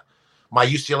 And my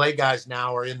UCLA guys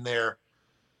now are in their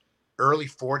early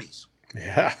 40s.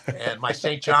 Yeah. And my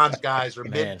St. John's guys are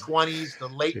mid-20s to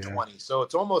late 20s. So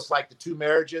it's almost like the two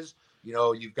marriages.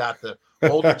 You've got the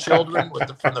older children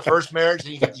from the first marriage,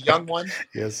 and you get the young ones.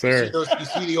 Yes, sir. You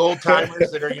see the old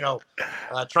timers that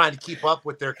are, trying to keep up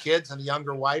with their kids and the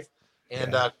younger wife.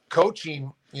 And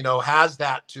coaching, has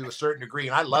that to a certain degree.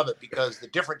 And I love it because the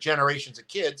different generations of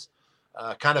kids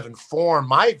kind of inform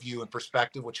my view and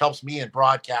perspective, which helps me in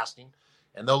broadcasting.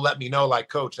 And they'll let me know, like,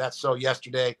 Coach, that's so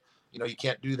yesterday. You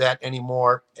can't do that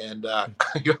anymore. And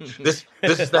this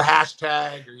is the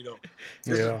hashtag, or,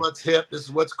 this is what's hip. This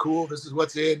is what's cool. This is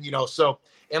what's in, so,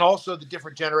 and also the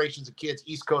different generations of kids,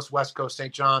 East Coast, West Coast,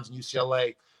 St. John's and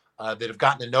UCLA, that have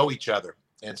gotten to know each other.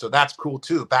 And so that's cool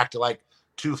too. Back to like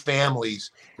two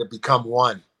families that become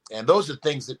one. And those are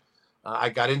things that I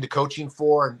got into coaching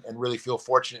for, and really feel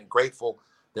fortunate and grateful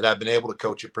that I've been able to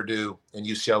coach at Purdue and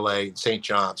UCLA and St.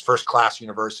 John's, first-class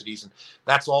universities. And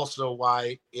that's also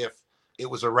why, if it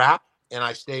was a wrap and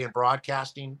I stay in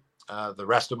broadcasting, the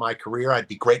rest of my career. I'd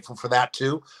be grateful for that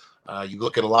too. You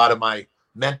look at a lot of my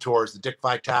mentors, the Dick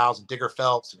Vitales and Digger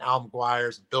Phelps and Al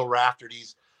McGuire's and Bill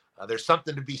Raftery's. There's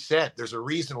something to be said. There's a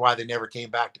reason why they never came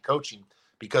back to coaching,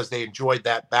 because they enjoyed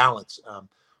that balance.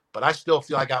 But I still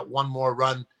feel I got one more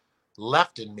run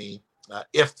left in me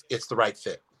if it's the right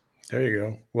fit. There you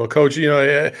go. Well, Coach,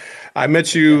 I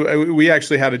met you. We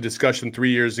actually had a discussion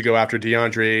 3 years ago after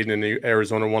DeAndre Ayton and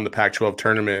Arizona won the Pac-12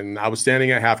 tournament. And I was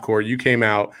standing at half court. You came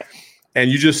out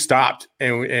and you just stopped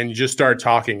and you just started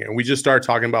talking. And we just started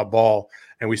talking about ball.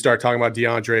 And we started talking about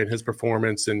DeAndre and his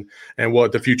performance and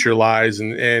what the future lies.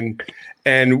 And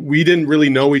we didn't really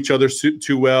know each other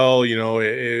too well,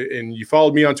 and you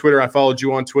followed me on Twitter. I followed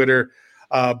you on Twitter.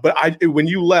 But when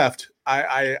you left,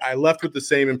 I left with the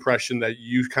same impression that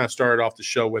you kind of started off the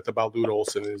show with about Lute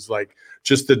Olson. Is like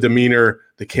just the demeanor,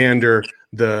 the candor,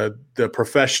 the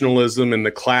professionalism and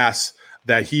the class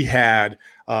that he had.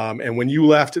 And when you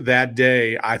left that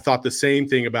day, I thought the same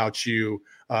thing about you.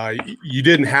 You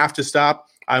didn't have to stop.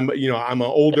 I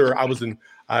was in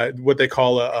what they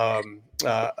call I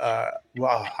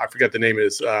forget the name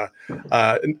is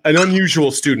an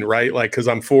unusual student, right? Like, cause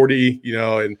I'm 40,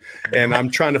 and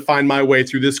I'm trying to find my way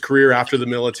through this career after the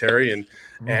military.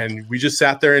 And we just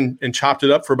sat there and chopped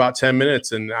it up for about 10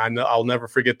 minutes. And I'll never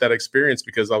forget that experience,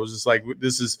 because I was just like,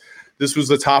 this was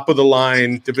the top of the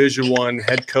line Division I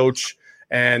head coach.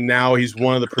 And now he's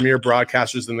one of the premier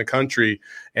broadcasters in the country.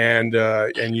 And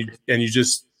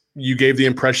you gave the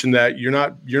impression that you're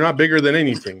not bigger than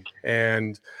anything.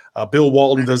 And Bill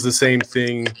Walton does the same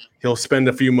thing. He'll spend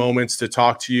a few moments to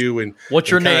talk to you. And what's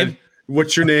your name?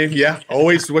 What's your name? Yeah,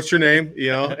 always. What's your name?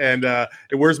 And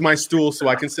where's my stool so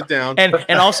I can sit down? And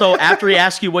also, after he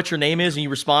asks you what your name is and you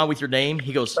respond with your name,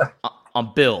 he goes,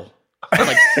 "I'm Bill." I'm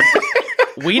like,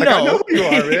 we know. I know who you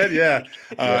are, man.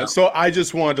 Yeah. So I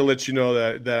just wanted to let you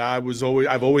know that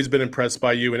I've always been impressed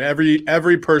by you, and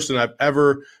every person I've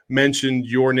ever mentioned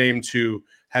your name to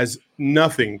has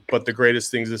nothing but the greatest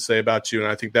things to say about you.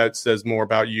 And I think that says more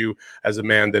about you as a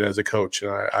man than as a coach.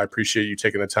 And I appreciate you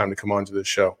taking the time to come on to this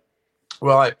show.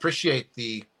 Well, I appreciate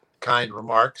the kind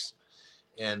remarks.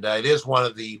 And it is one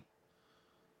of the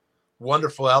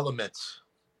wonderful elements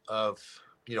of,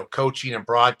 coaching and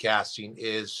broadcasting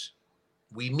is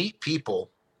we meet people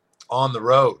on the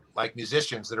road, like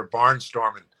musicians that are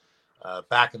barnstorming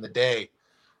back in the day,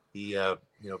 the,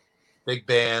 big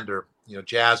band or,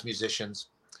 jazz musicians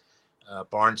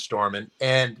barnstorming.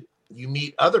 And you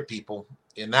meet other people,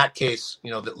 in that case,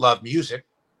 that love music.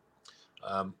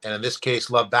 And in this case,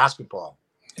 love basketball.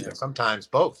 And sometimes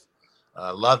both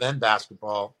love and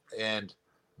basketball and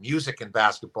music and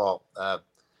basketball.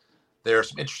 There are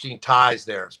some interesting ties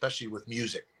there, especially with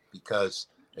music, because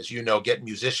as you know, getting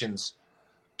musicians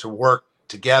to work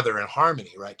together in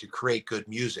harmony, right, to create good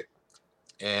music.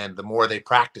 And the more they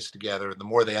practice together, the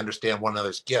more they understand one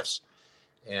another's gifts.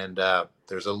 And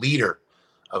there's a leader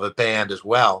of a band as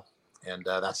well. And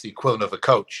that's the equivalent of a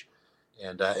coach.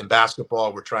 And in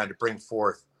basketball, we're trying to bring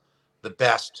forth the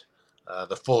best,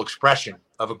 the full expression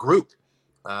of a group,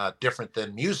 different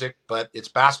than music, but it's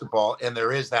basketball. And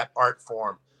there is that art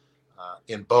form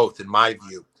in both, in my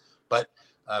view. But,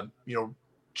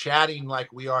 chatting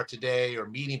like we are today or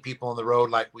meeting people on the road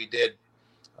like we did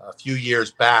a few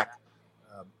years back,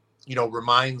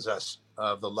 reminds us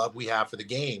of the love we have for the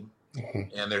game.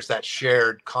 Mm-hmm. And there's that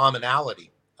shared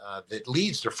commonality that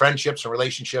leads to friendships and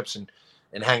relationships and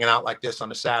hanging out like this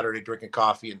on a Saturday, drinking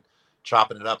coffee and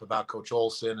chopping it up about Coach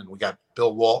Olson. And we got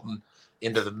Bill Walton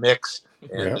into the mix,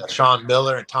 and Sean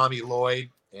Miller and Tommy Lloyd.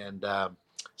 And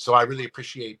so I really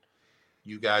appreciate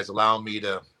you guys allowing me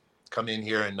to come in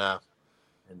here and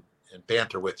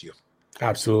banter with you.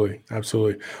 Absolutely.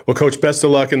 Well, Coach, best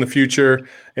of luck in the future,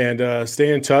 and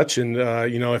stay in touch. And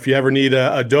if you ever need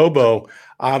a Dobo,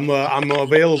 I'm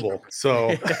available.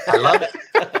 So I love it.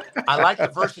 I like the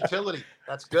versatility.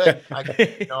 That's good.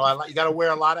 You got to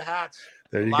wear a lot of hats.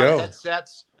 There you go. A lot of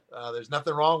headsets. There's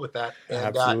nothing wrong with that.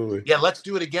 And, absolutely. Let's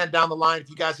do it again down the line. If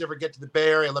you guys ever get to the Bay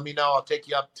Area, let me know. I'll take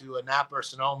you up to Napa or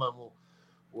Sonoma, and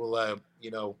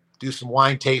we'll do some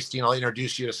wine tasting. I'll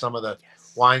introduce you to some of the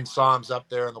wine somms up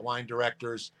there and the wine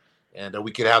directors, and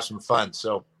we could have some fun.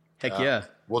 So heck yeah,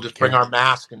 we'll just bring our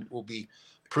mask, and we'll be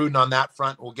prudent on that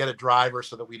front. We'll get a driver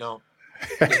so that we don't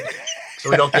get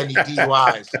any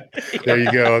DUIs. There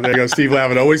you go. Steve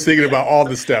Lavin, always thinking about all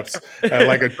the steps,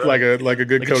 like a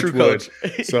good coach would. Coach.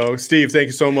 So, Steve, thank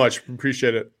you so much.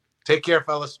 Appreciate it. Take care,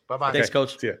 fellas. Bye-bye. Thanks,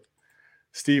 Coach. See ya.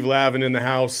 Steve Lavin in the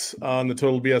house on the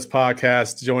Total BS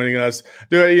podcast, joining us.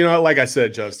 Dude, like I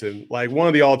said, Justin, like one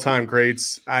of the all-time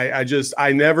greats. I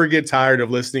never get tired of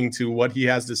listening to what he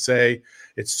has to say.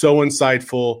 It's so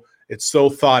insightful. It's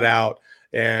so thought out.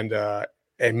 And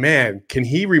man, can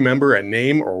he remember a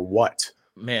name or what?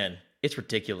 Man, it's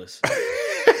ridiculous.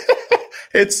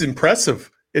 It's impressive.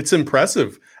 It's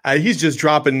impressive. He's just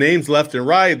dropping names left and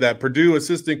right. That Purdue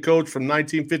assistant coach from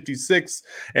 1956,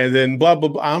 and then blah, blah,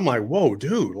 blah. I'm like, whoa,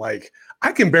 dude, like,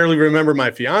 I can barely remember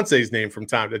my fiance's name from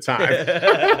time to time.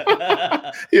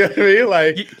 You know what I mean?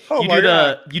 Like,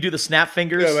 you do the snap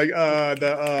fingers. Yeah, like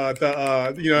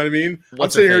you know what I mean?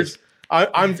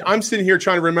 I'm sitting here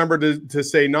trying to remember to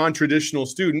say non-traditional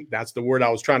student. That's the word I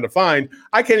was trying to find.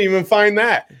 I can't even find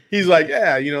that. He's like,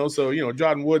 yeah, so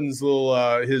Jordan Wooden's little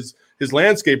his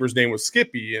landscaper's name was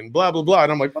Skippy and blah blah blah.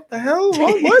 And I'm like, what the hell?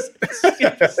 What?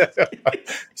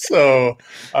 So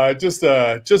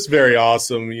just very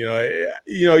awesome.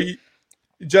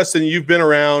 Justin, you've been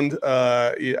around.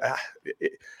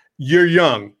 You're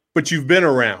young, but you've been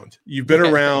around. You've been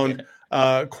around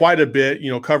quite a bit.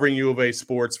 Covering U of A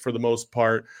sports for the most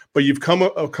part. But you've come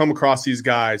across these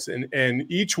guys,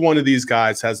 and each one of these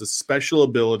guys has a special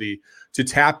ability to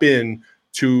tap in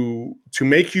to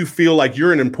make you feel like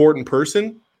you're an important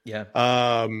person.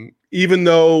 Yeah. Even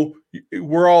though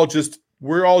we're all just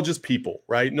people,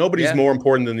 right? Nobody's more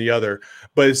important than the other.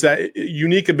 But it's that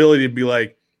unique ability to be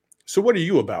like, so what are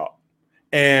you about?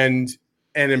 And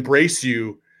embrace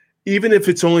you, even if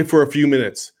it's only for a few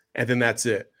minutes, and then that's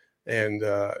it. And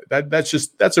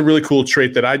that's a really cool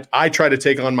trait that I try to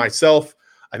take on myself.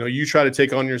 I know you try to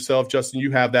take on yourself, Justin.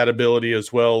 You have that ability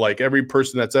as well. Like every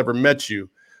person that's ever met you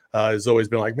has always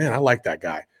been like, man, I like that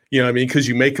guy. You know what I mean? Because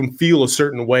you make them feel a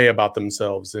certain way about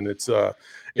themselves, and it's a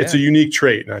unique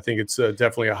trait, and I think it's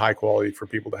definitely a high quality for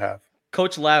people to have.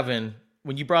 Coach Lavin,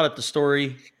 when you brought up the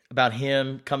story about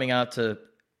him coming out to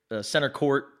center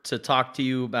court to talk to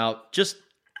you about just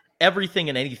everything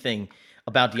and anything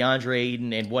about DeAndre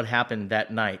Ayton and what happened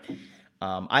that night,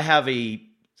 I have a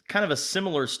kind of a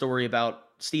similar story about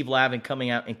Steve Lavin coming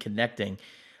out and connecting.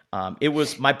 It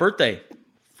was my birthday,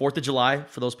 4th of July,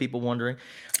 for those people wondering.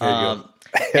 And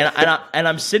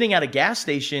I'm sitting at a gas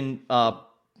station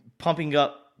pumping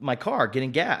up my car,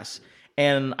 getting gas.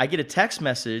 And I get a text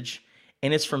message,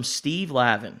 and it's from Steve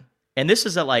Lavin. And this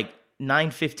is at like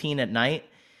 9:15 at night.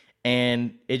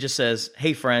 And it just says,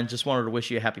 hey, friend, just wanted to wish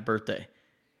you a happy birthday.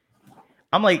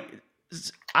 I'm like,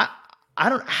 I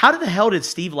don't, how the hell did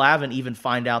Steve Lavin even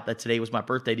find out that today was my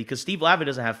birthday? Because Steve Lavin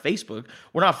doesn't have Facebook.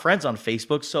 We're not friends on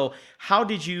Facebook. So how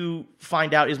did you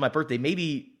find out it was my birthday?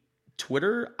 Maybe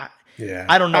Twitter?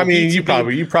 I don't know. I mean, you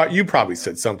probably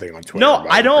said something on Twitter. No,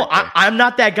 I don't. I'm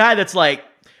not that guy that's like,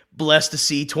 blessed to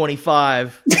see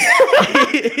 25.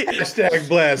 Hashtag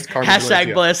blessed.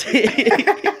 Hashtag blessed.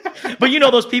 But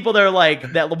those people that are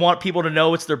like, that want people to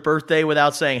know it's their birthday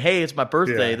without saying, hey, it's my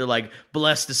birthday. Yeah. They're like,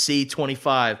 blessed to see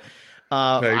 25.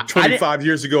 25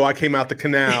 years ago, I came out the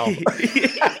canal.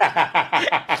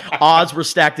 Odds were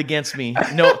stacked against me.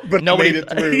 No, but nobody made it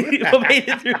through. made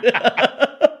it through.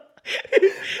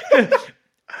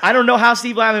 I don't know how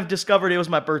Steve Lavin discovered it was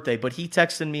my birthday, but he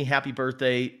texted me happy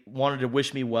birthday, wanted to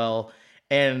wish me well.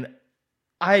 And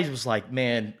I was like,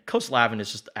 man, Coach Lavin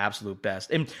is just the absolute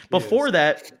best. And before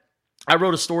that, I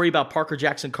wrote a story about Parker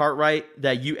Jackson Cartwright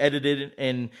that you edited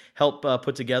and helped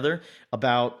put together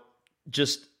about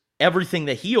just everything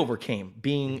that he overcame,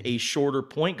 being a shorter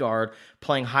point guard,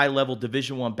 playing high-level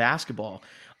Division I basketball.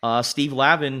 Steve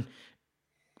Lavin,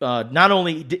 not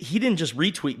only he didn't just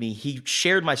retweet me, he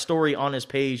shared my story on his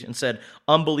page and said,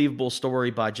 unbelievable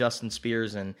story by Justin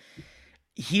Spears. And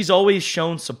he's always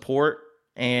shown support,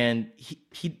 and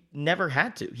he never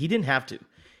had to. He didn't have to.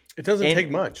 It doesn't take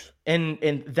much. And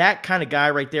that kind of guy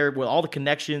right there, with all the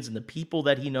connections and the people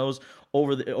that he knows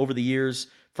over the years,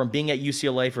 from being at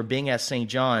UCLA, from being at St.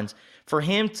 John's, for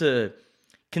him to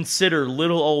consider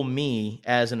little old me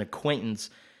as an acquaintance,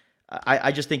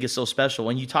 I just think it's so special.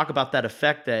 When you talk about that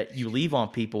effect that you leave on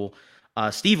people,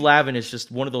 Steve Lavin is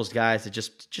just one of those guys that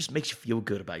just makes you feel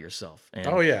good about yourself. And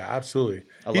oh yeah, absolutely.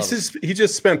 He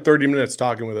just spent 30 minutes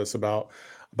talking with us about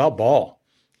ball.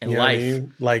 And life. I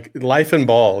mean? Like life and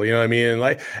ball, you know what I mean? And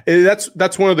like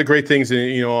that's one of the great things,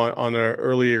 on an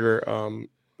earlier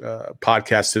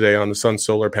podcast today on the Sun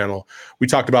Solar panel, we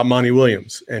talked about Monty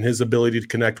Williams and his ability to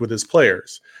connect with his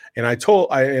players. And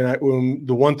the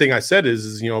one thing I said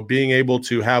is being able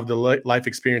to have the life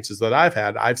experiences that I've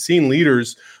had. I've seen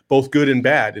leaders both good and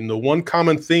bad. And the one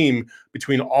common theme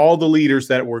between all the leaders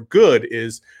that were good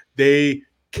is they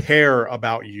care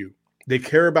about you. They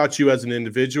care about you as an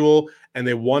individual, and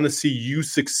they want to see you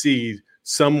succeed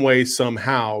some way,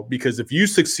 somehow, because if you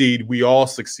succeed, we all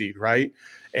succeed, right?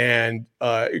 And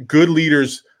good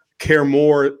leaders care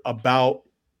more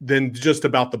than just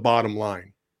about the bottom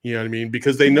line. You know what I mean?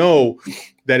 Because they know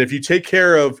that if you take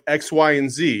care of X, Y, and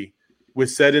Z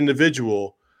with said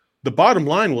individual, the bottom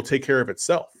line will take care of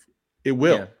itself. It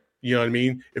will. Yeah. You know what I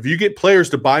mean? If you get players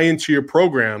to buy into your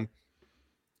program,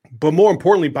 but more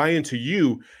importantly, buy into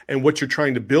you and what you're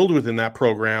trying to build within that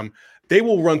program, they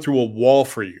will run through a wall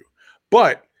for you.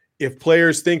 But if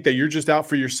players think that you're just out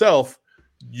for yourself,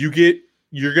 you're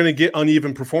going to get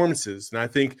uneven performances. And I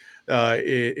think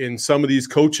in some of these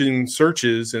coaching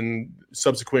searches and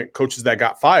subsequent coaches that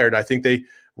got fired, I think they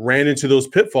ran into those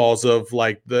pitfalls of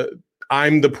like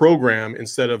I'm the program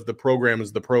instead of the program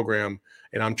is the program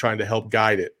and I'm trying to help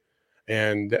guide it.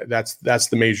 And that's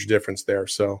the major difference there.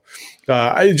 So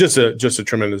just a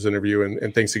tremendous interview.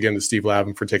 And thanks again to Steve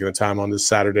Lavin for taking the time on this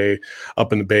Saturday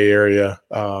up in the Bay Area.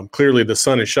 Clearly the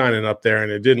sun is shining up there,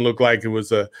 and it didn't look like it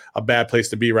was a bad place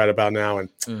to be right about now. And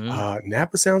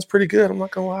Napa sounds pretty good. I'm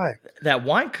not going to lie. That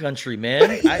wine country,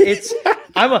 man.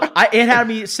 It had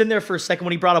me sitting there for a second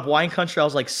when he brought up wine country. I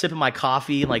was like sipping my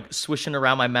coffee and like swishing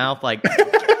around my mouth, like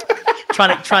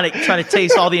trying to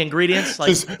taste all the ingredients.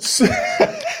 Like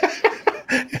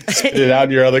spit it out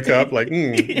in your other cup, like,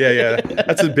 yeah,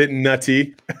 that's a bit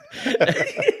nutty.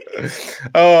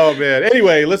 Oh man.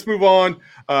 Anyway, let's move on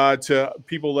to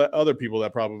other people that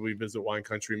probably visit wine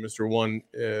country. Mr. One,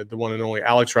 the one and only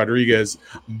Alex Rodriguez,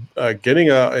 getting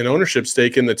an ownership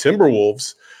stake in the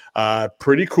Timberwolves.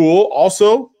 Pretty cool.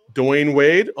 Also, Dwayne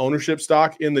Wade, ownership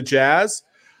stock in the Jazz.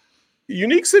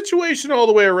 Unique situation all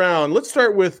the way around. Let's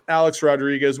start with Alex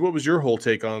Rodriguez. What was your whole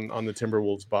take on the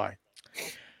Timberwolves buy?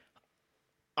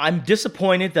 I'm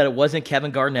disappointed that it wasn't Kevin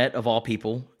Garnett of all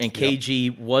people, and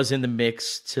KG was in the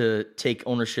mix to take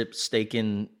ownership stake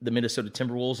in the Minnesota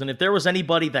Timberwolves. And if there was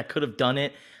anybody that could have done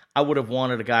it, I would have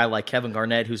wanted a guy like Kevin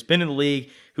Garnett, who's been in the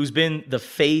league, who's been the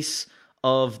face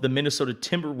of the Minnesota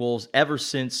Timberwolves ever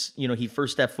since he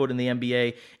first stepped foot in the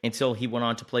NBA until he went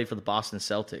on to play for the Boston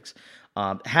Celtics.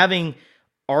 Having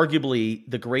arguably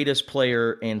the greatest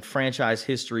player in franchise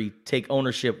history take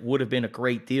ownership would have been a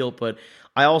great deal, but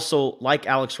I also like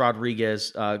Alex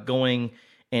Rodriguez going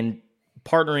and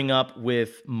partnering up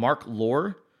with Mark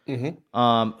Lohr,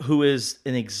 who is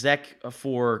an exec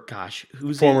for,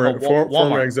 who's former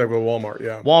exec with Walmart,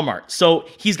 yeah. Walmart. So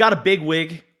he's got a big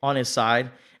wig on his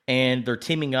side, and they're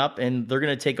teaming up, and they're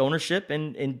going to take ownership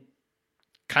and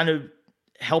kind of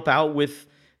help out with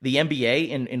the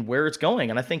NBA and where it's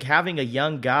going. And I think having a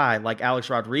young guy like Alex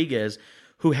Rodriguez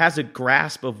who has a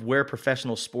grasp of where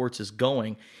professional sports is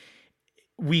going,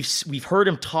 we've heard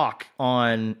him talk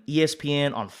on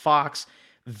ESPN, on Fox,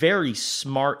 very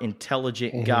smart,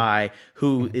 intelligent guy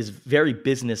who is very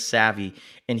business savvy.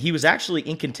 And he was actually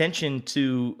in contention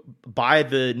to buy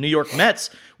the New York Mets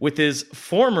with his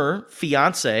former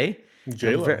fiance,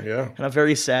 J-Lo, yeah. And I'm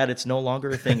very sad it's no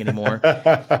longer a thing anymore.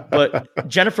 But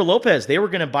Jennifer Lopez, they were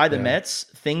going to buy the Mets.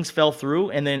 Things fell through,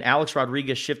 and then Alex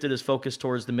Rodriguez shifted his focus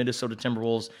towards the Minnesota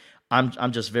Timberwolves.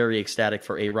 I'm just very ecstatic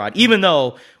for A-Rod, even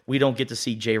though we don't get to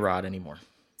see J-Rod anymore.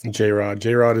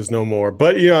 J-Rod is no more.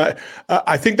 But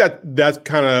I think that's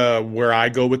kind of where I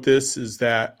go with this, is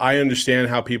that I understand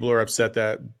how people are upset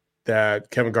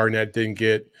that Kevin Garnett didn't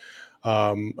get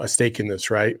a stake in this,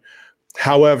 right?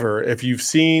 However, if you've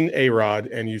seen A-Rod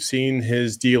and you've seen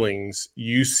his dealings,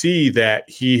 you see that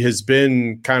he has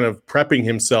been kind of prepping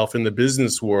himself in the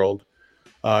business world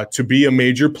to be a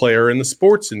major player in the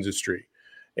sports industry.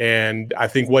 And I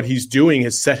think what he's doing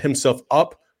has set himself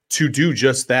up to do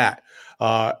just that.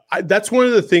 That's one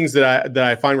of the things that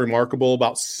I find remarkable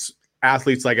about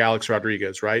athletes like Alex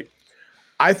Rodriguez, right?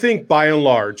 I think by and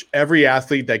large, every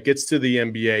athlete that gets to the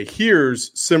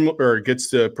NBA gets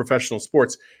to professional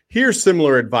sports, here's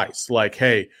similar advice. Like,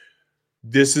 hey,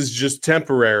 this is just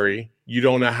temporary. You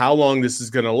don't know how long this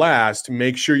is going to last.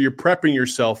 Make sure you're prepping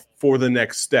yourself for the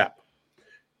next step.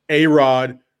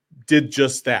 A-Rod did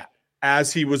just that.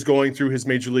 As he was going through his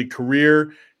major league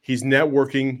career, he's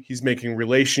networking, he's making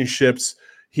relationships.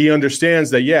 He understands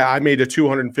that, I made a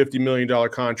 $250 million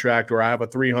contract, or I have a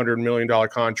 $300 million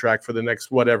contract for the next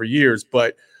whatever years,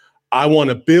 but I want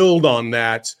to build on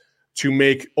that to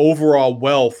make overall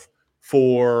wealth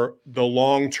for the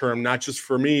long term, not just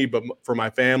for me, but for my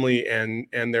family and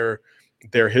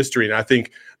their history. And I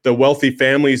think the wealthy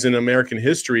families in American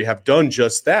history have done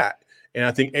just that. And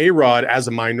I think A-Rod, as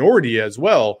a minority as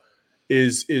well,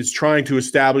 is trying to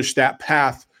establish that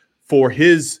path for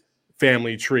his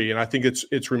family tree. And I think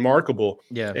it's remarkable.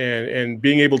 Yeah. And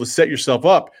being able to set yourself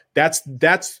up, that's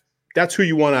who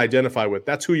you want to identify with.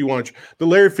 That's who you want. The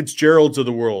Larry Fitzgeralds of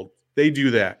the world, they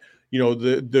do that.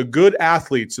 The good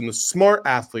athletes and the smart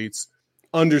athletes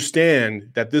understand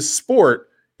that this sport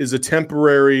is a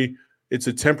temporary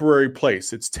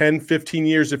place. It's 10, 15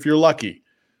 years if you're lucky.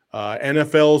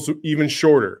 NFL's even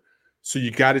shorter. So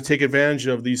you got to take advantage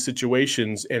of these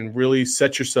situations and really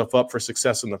set yourself up for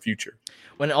success in the future.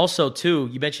 When also, too,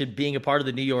 you mentioned being a part of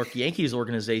the New York Yankees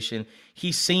organization.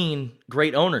 He's seen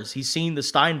great owners. He's seen the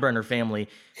Steinbrenner family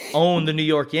own the New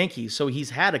York Yankees. So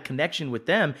he's had a connection with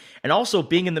them. And also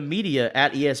being in the media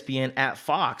at ESPN, at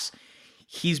Fox,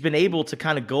 he's been able to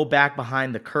kind of go back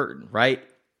behind the curtain, right?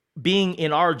 Being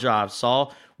in our job,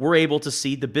 Saul, we're able to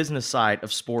see the business side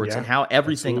of sports and how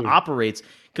everything operates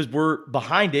because we're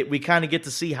behind it. We kind of get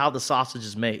to see how the sausage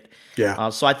is made. Yeah.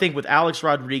 So I think with Alex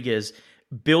Rodriguez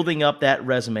building up that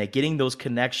resume, getting those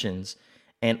connections,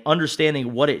 and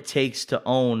understanding what it takes to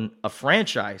own a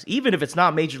franchise, even if it's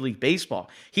not Major League Baseball,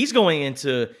 he's going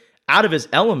out of his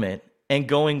element and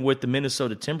going with the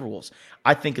Minnesota Timberwolves,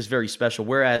 I think is very special.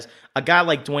 Whereas a guy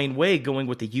like Dwayne Wade going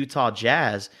with the Utah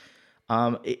Jazz,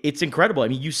 it's incredible. I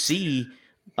mean, you see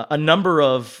a number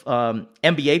of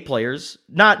NBA players,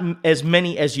 not as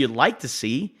many as you'd like to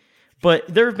see, but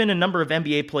there have been a number of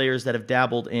NBA players that have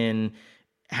dabbled in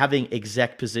having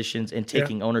exec positions and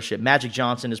taking ownership. Magic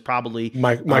Johnson is probably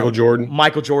Michael Jordan.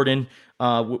 Michael Jordan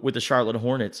with the Charlotte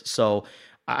Hornets. So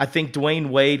I think Dwayne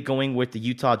Wade going with the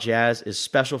Utah Jazz is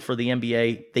special for the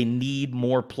NBA. They need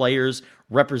more players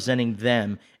representing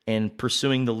them and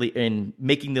pursuing the league and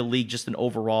making the league just an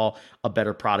overall a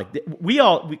better product. We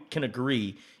can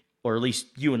agree, or at least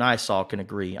you and I, Saul, can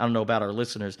agree. I don't know about our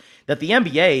listeners, that the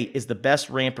NBA is the best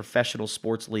ran professional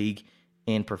sports league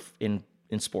in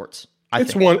sports.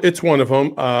 It's one of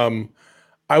them.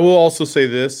 I will also say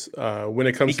this when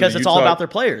it comes because to it's all about their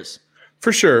players.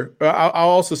 For sure. I'll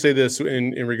also say this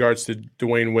in regards to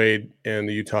Dwayne Wade and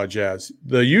the Utah Jazz.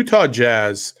 The Utah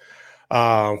Jazz,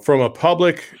 from a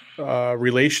public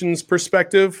relations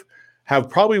perspective, have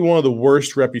probably one of the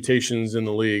worst reputations in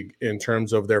the league in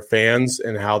terms of their fans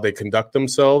and how they conduct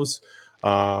themselves.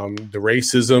 The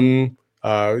racism,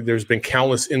 there's been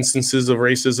countless instances of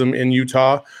racism in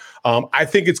Utah. I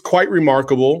think it's quite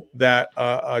remarkable that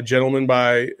a gentleman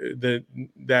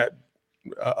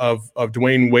of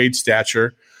Dwayne Wade's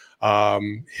stature,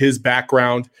 his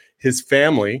background, his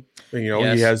family, he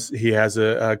has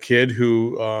a kid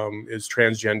who is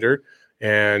transgender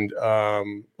and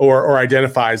or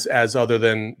identifies as other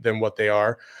than what they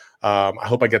are. I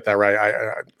hope I get that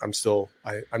right. I'm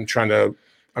trying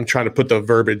to put the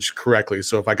verbiage correctly.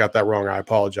 So if I got that wrong, I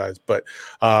apologize. But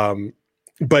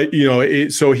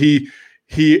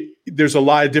there's a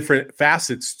lot of different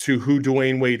facets to who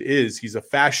Dwayne Wade is. He's a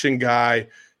fashion guy.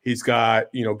 He's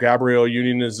got, Gabrielle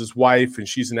Union is his wife, and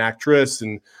she's an actress,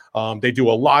 and they do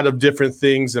a lot of different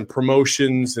things and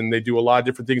promotions, and they do a lot of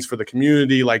different things for the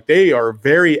community. Like, they are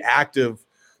very active.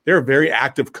 They're a very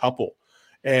active couple.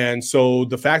 And so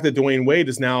the fact that Dwayne Wade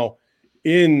is now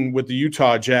in with the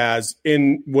Utah Jazz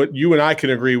in what you and I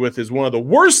can agree with is one of the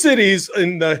worst cities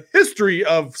in the history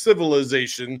of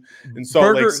civilization in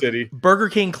Salt Lake City. Burger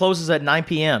King closes at 9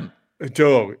 p.m.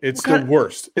 Dude, it's the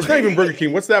worst. It's not even Burger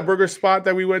King. What's that burger spot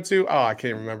that we went to? Oh, I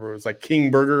can't remember. It was like King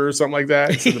Burger or something like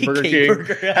that. So the Burger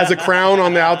King has a crown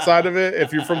on the outside of it.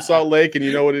 If you're from Salt Lake and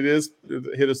you know what it is,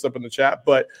 hit us up in the chat.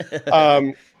 But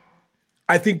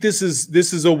I think this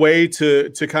is a way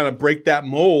to kind of break that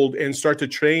mold and start to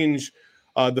change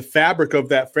the fabric of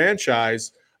that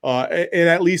franchise, and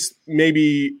at least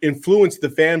maybe influence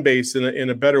the fan base in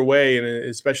a better way, and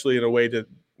especially in a way that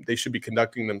they should be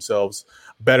conducting themselves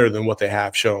better than what they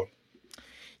have shown.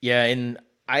 Yeah, and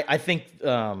I think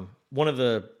one of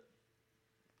the,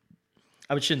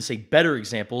 I shouldn't say better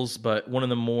examples, but one of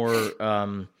the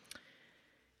more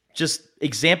just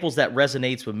examples that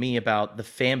resonates with me about the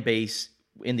fan base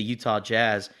in the Utah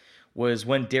Jazz was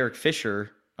when Derek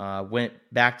Fisher went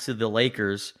back to the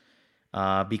Lakers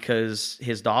because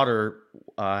his daughter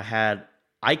had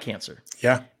eye cancer.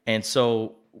 Yeah. And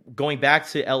so going back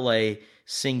to LA,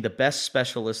 seeing the best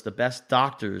specialists, the best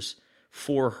doctors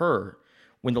for her,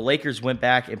 when the Lakers went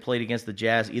back and played against the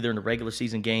Jazz, either in a regular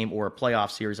season game or a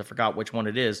playoff series, I forgot which one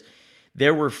it is,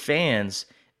 there were fans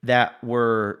that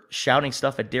were shouting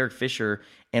stuff at Derek Fisher,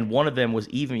 and one of them was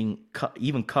even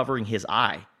covering his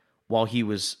eye while he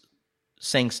was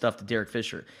saying stuff to Derek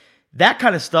Fisher. That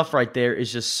kind of stuff right there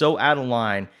is just so out of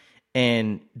line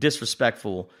and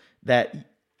disrespectful that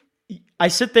I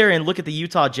sit there and look at the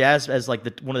Utah Jazz as like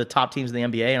one of the top teams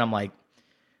in the NBA, and I'm like,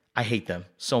 I hate them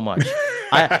so much.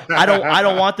 I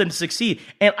don't want them to succeed.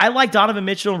 And I like Donovan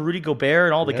Mitchell and Rudy Gobert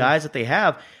and all the guys that they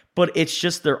have, but it's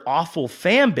just their awful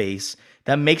fan base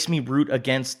that makes me root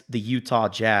against the Utah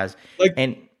Jazz.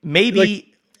 And maybe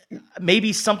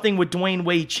something with Dwayne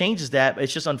Wade changes that.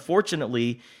 It's just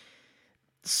unfortunately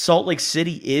Salt Lake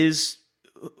City is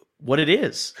what it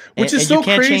is. Which is and so you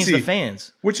can't crazy. change the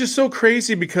fans. Which is so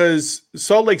crazy because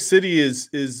Salt Lake City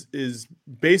is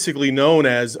basically known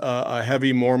as a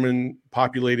heavy Mormon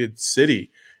populated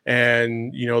city,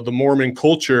 and the Mormon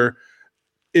culture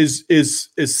is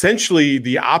essentially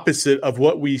the opposite of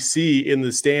what we see in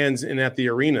the stands and at the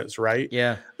arenas, right?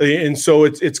 Yeah. And so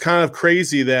it's kind of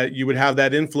crazy that you would have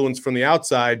that influence from the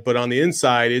outside, but on the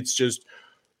inside, it's just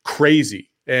crazy.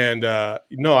 And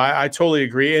no, I totally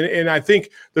agree. And I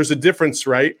think there's a difference,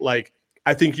 right? Like,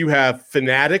 I think you have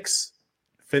fanatic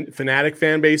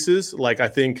fan bases. Like, I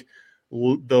think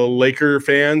the Laker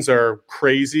fans are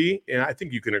crazy. And I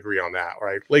think you can agree on that,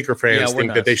 right? Laker fans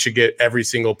think that they should get every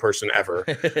single person ever.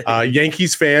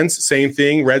 Yankees fans, same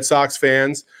thing. Red Sox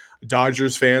fans,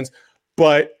 Dodgers fans.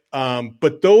 But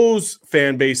those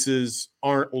fan bases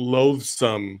aren't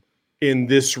loathsome in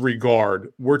this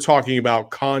regard. We're talking about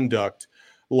conduct.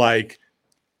 Like,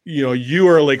 you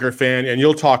are a Laker fan and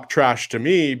you'll talk trash to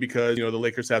me because, the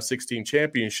Lakers have 16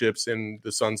 championships and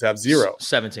the Suns have 0.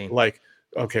 17. Like,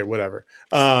 okay, whatever.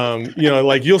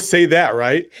 Like, you'll say that,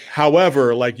 right?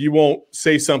 However, like, you won't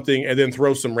say something and then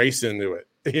throw some race into it.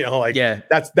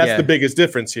 That's the biggest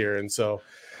difference here. And so,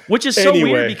 which is so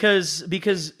weird because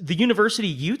the University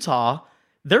of Utah,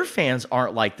 their fans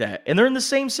aren't like that. And they're in the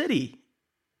same city.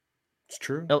 It's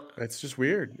true. It's just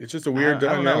weird. It's just a weird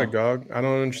dynamic, dog. I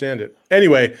don't understand it.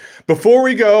 Anyway, before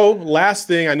we go, last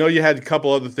thing, I know you had a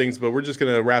couple other things, but we're just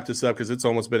going to wrap this up because it's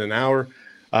almost been an hour.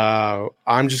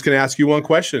 I'm just going to ask you one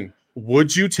question.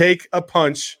 Would you take a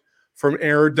punch from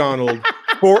Aaron Donald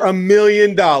for $1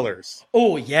 million?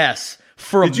 Oh, yes.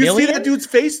 For $1 million? Did you see that dude's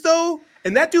face, though?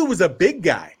 And that dude was a big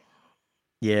guy.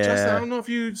 Yeah. Justin, I don't know if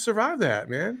you survived that,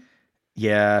 man.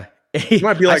 Yeah. You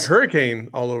might be like Hurricane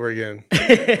all over again.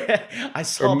 I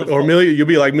saw or million. You'll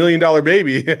be like $1 Million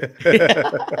Baby.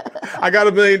 I got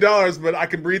 $1 million, but I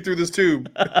can breathe through this tube.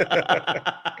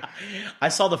 I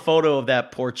saw the photo of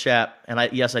that poor chap, and I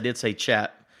did say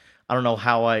chap. I don't know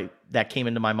how that came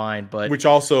into my mind, but which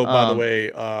also, by the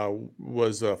way,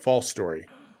 was a false story.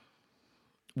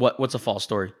 What's a false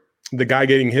story? The guy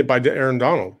getting hit by Aaron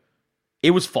Donald.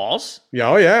 It was false? Yeah.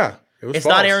 Oh yeah. It's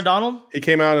false. Not Aaron Donald? He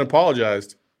came out and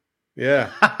apologized.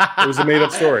 Yeah, it was a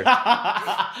made-up story.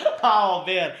 Oh,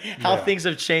 man. How things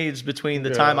have changed between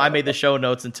the time I made the show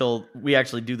notes until we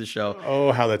actually do the show.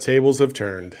 Oh, how the tables have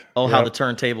turned. Oh, how the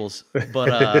turntables. But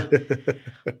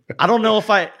I don't know if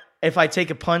I take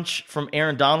a punch from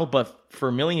Aaron Donald, but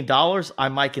for $1 million, I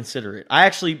might consider it. I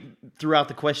actually threw out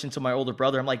the question to my older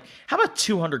brother. I'm like, how about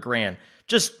 $200,000?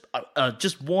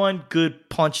 Just one good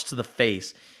punch to the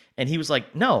face. And he was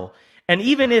like, no. And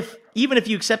even if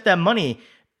you accept that money,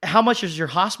 how much is your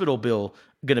hospital bill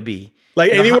going to be?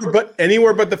 Like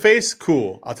anywhere but the face,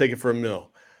 cool. I'll take it for $1 million.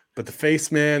 But the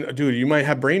face, man, dude, you might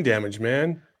have brain damage,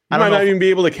 man. You might not even be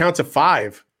able to count to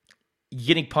 5.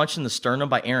 Getting punched in the sternum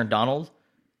by Aaron Donald?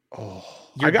 Oh,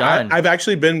 you're done. I've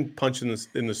actually been punched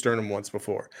in the sternum once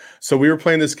before. So we were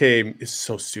playing this game. It's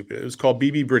so stupid. It was called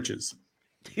BB Britches.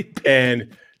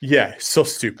 And yeah, so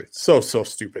stupid. So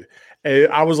stupid. And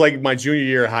I was like my junior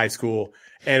year of high school,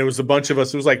 and it was a bunch of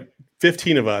us. It was like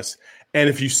 15 of us. And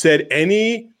if you said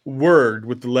any word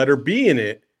with the letter B in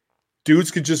it, dudes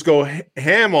could just go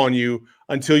ham on you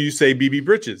until you say BB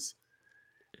Britches.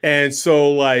 And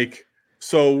so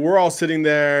we're all sitting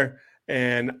there,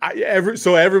 and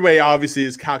everybody obviously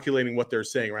is calculating what they're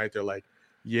saying, right? They're like,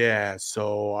 yeah,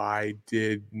 so I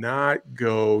did not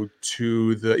go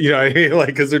to the, like,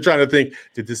 because they're trying to think,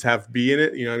 did this have B in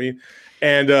it? You know what I mean?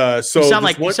 And so you sound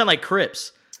like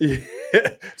Crips. Yeah.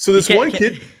 So this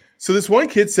one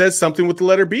kid says something with the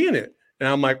letter B in it. And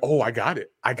I'm like, oh, I got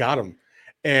it. I got him.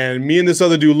 And me and this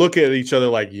other dude look at each other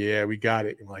like, yeah, we got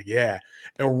it. I'm like, yeah.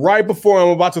 And right before I'm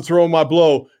about to throw my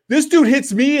blow, this dude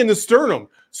hits me in the sternum.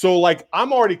 So like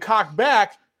I'm already cocked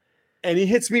back, and he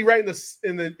hits me right in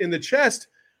the chest.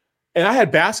 And I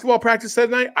had basketball practice that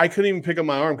night. I couldn't even pick up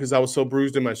my arm because I was so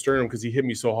bruised in my sternum because he hit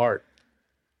me so hard.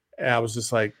 And I was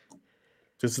just like,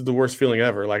 this is the worst feeling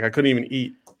ever. Like I couldn't even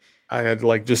eat. I had to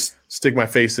like just stick my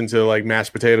face into like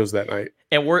mashed potatoes that night.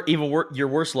 And your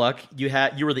worst luck, you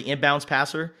were the inbounds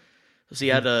passer, so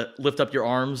you had to lift up your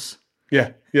arms.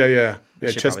 Yeah.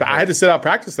 Chest. I had to sit out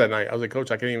practice that night. I was like,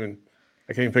 Coach, I can't even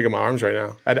pick up my arms right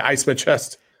now. I had to ice my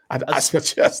chest. I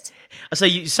say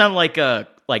you sound like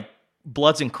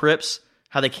Bloods and Crips,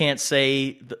 how they can't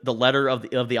say the letter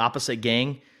of the opposite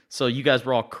gang. So you guys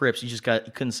were all Crips. You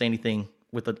couldn't say anything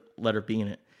with the letter B in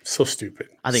it. So stupid.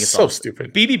 I think it's so awesome.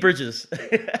 stupid. BB Bridges.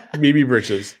 BB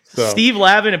Bridges. So. Steve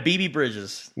Lavin and BB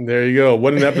Bridges. There you go.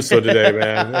 What an episode today,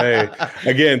 man. Hey,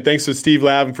 again, thanks to Steve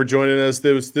Lavin for joining us.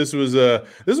 This was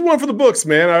one for the books,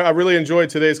 man. I really enjoyed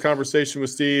today's conversation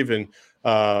with Steve and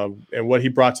what he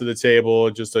brought to the table.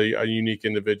 Just a unique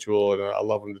individual, and I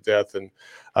love him to death.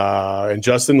 And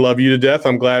Justin, love you to death.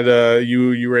 I'm glad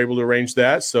you were able to arrange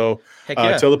that. So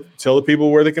yeah. tell the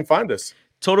people where they can find us.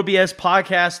 Total BS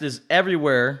Podcast is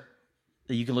everywhere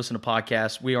that you can listen to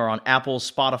podcasts. We are on Apple,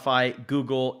 Spotify,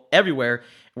 Google, everywhere.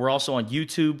 We're also on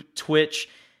YouTube, Twitch,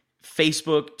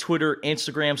 Facebook, Twitter,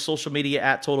 Instagram, social media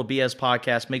at Total BS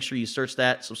Podcast. Make sure you search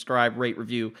that, subscribe, rate,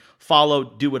 review, follow,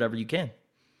 do whatever you can.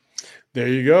 There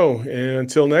you go. And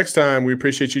until next time, we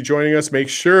appreciate you joining us. Make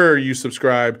sure you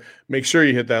subscribe. Make sure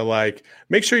you hit that like.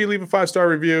 Make sure you leave a 5-star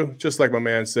review, just like my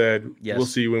man said. Yes. We'll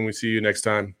see you when we see you next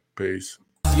time. Peace.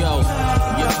 Yo,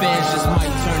 your fans just might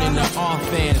turn into our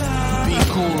fans. Be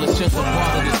cool, it's just a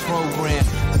part of this program.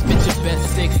 Spit your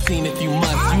best 16 if you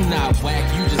must. You not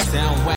whack, you just sound whack.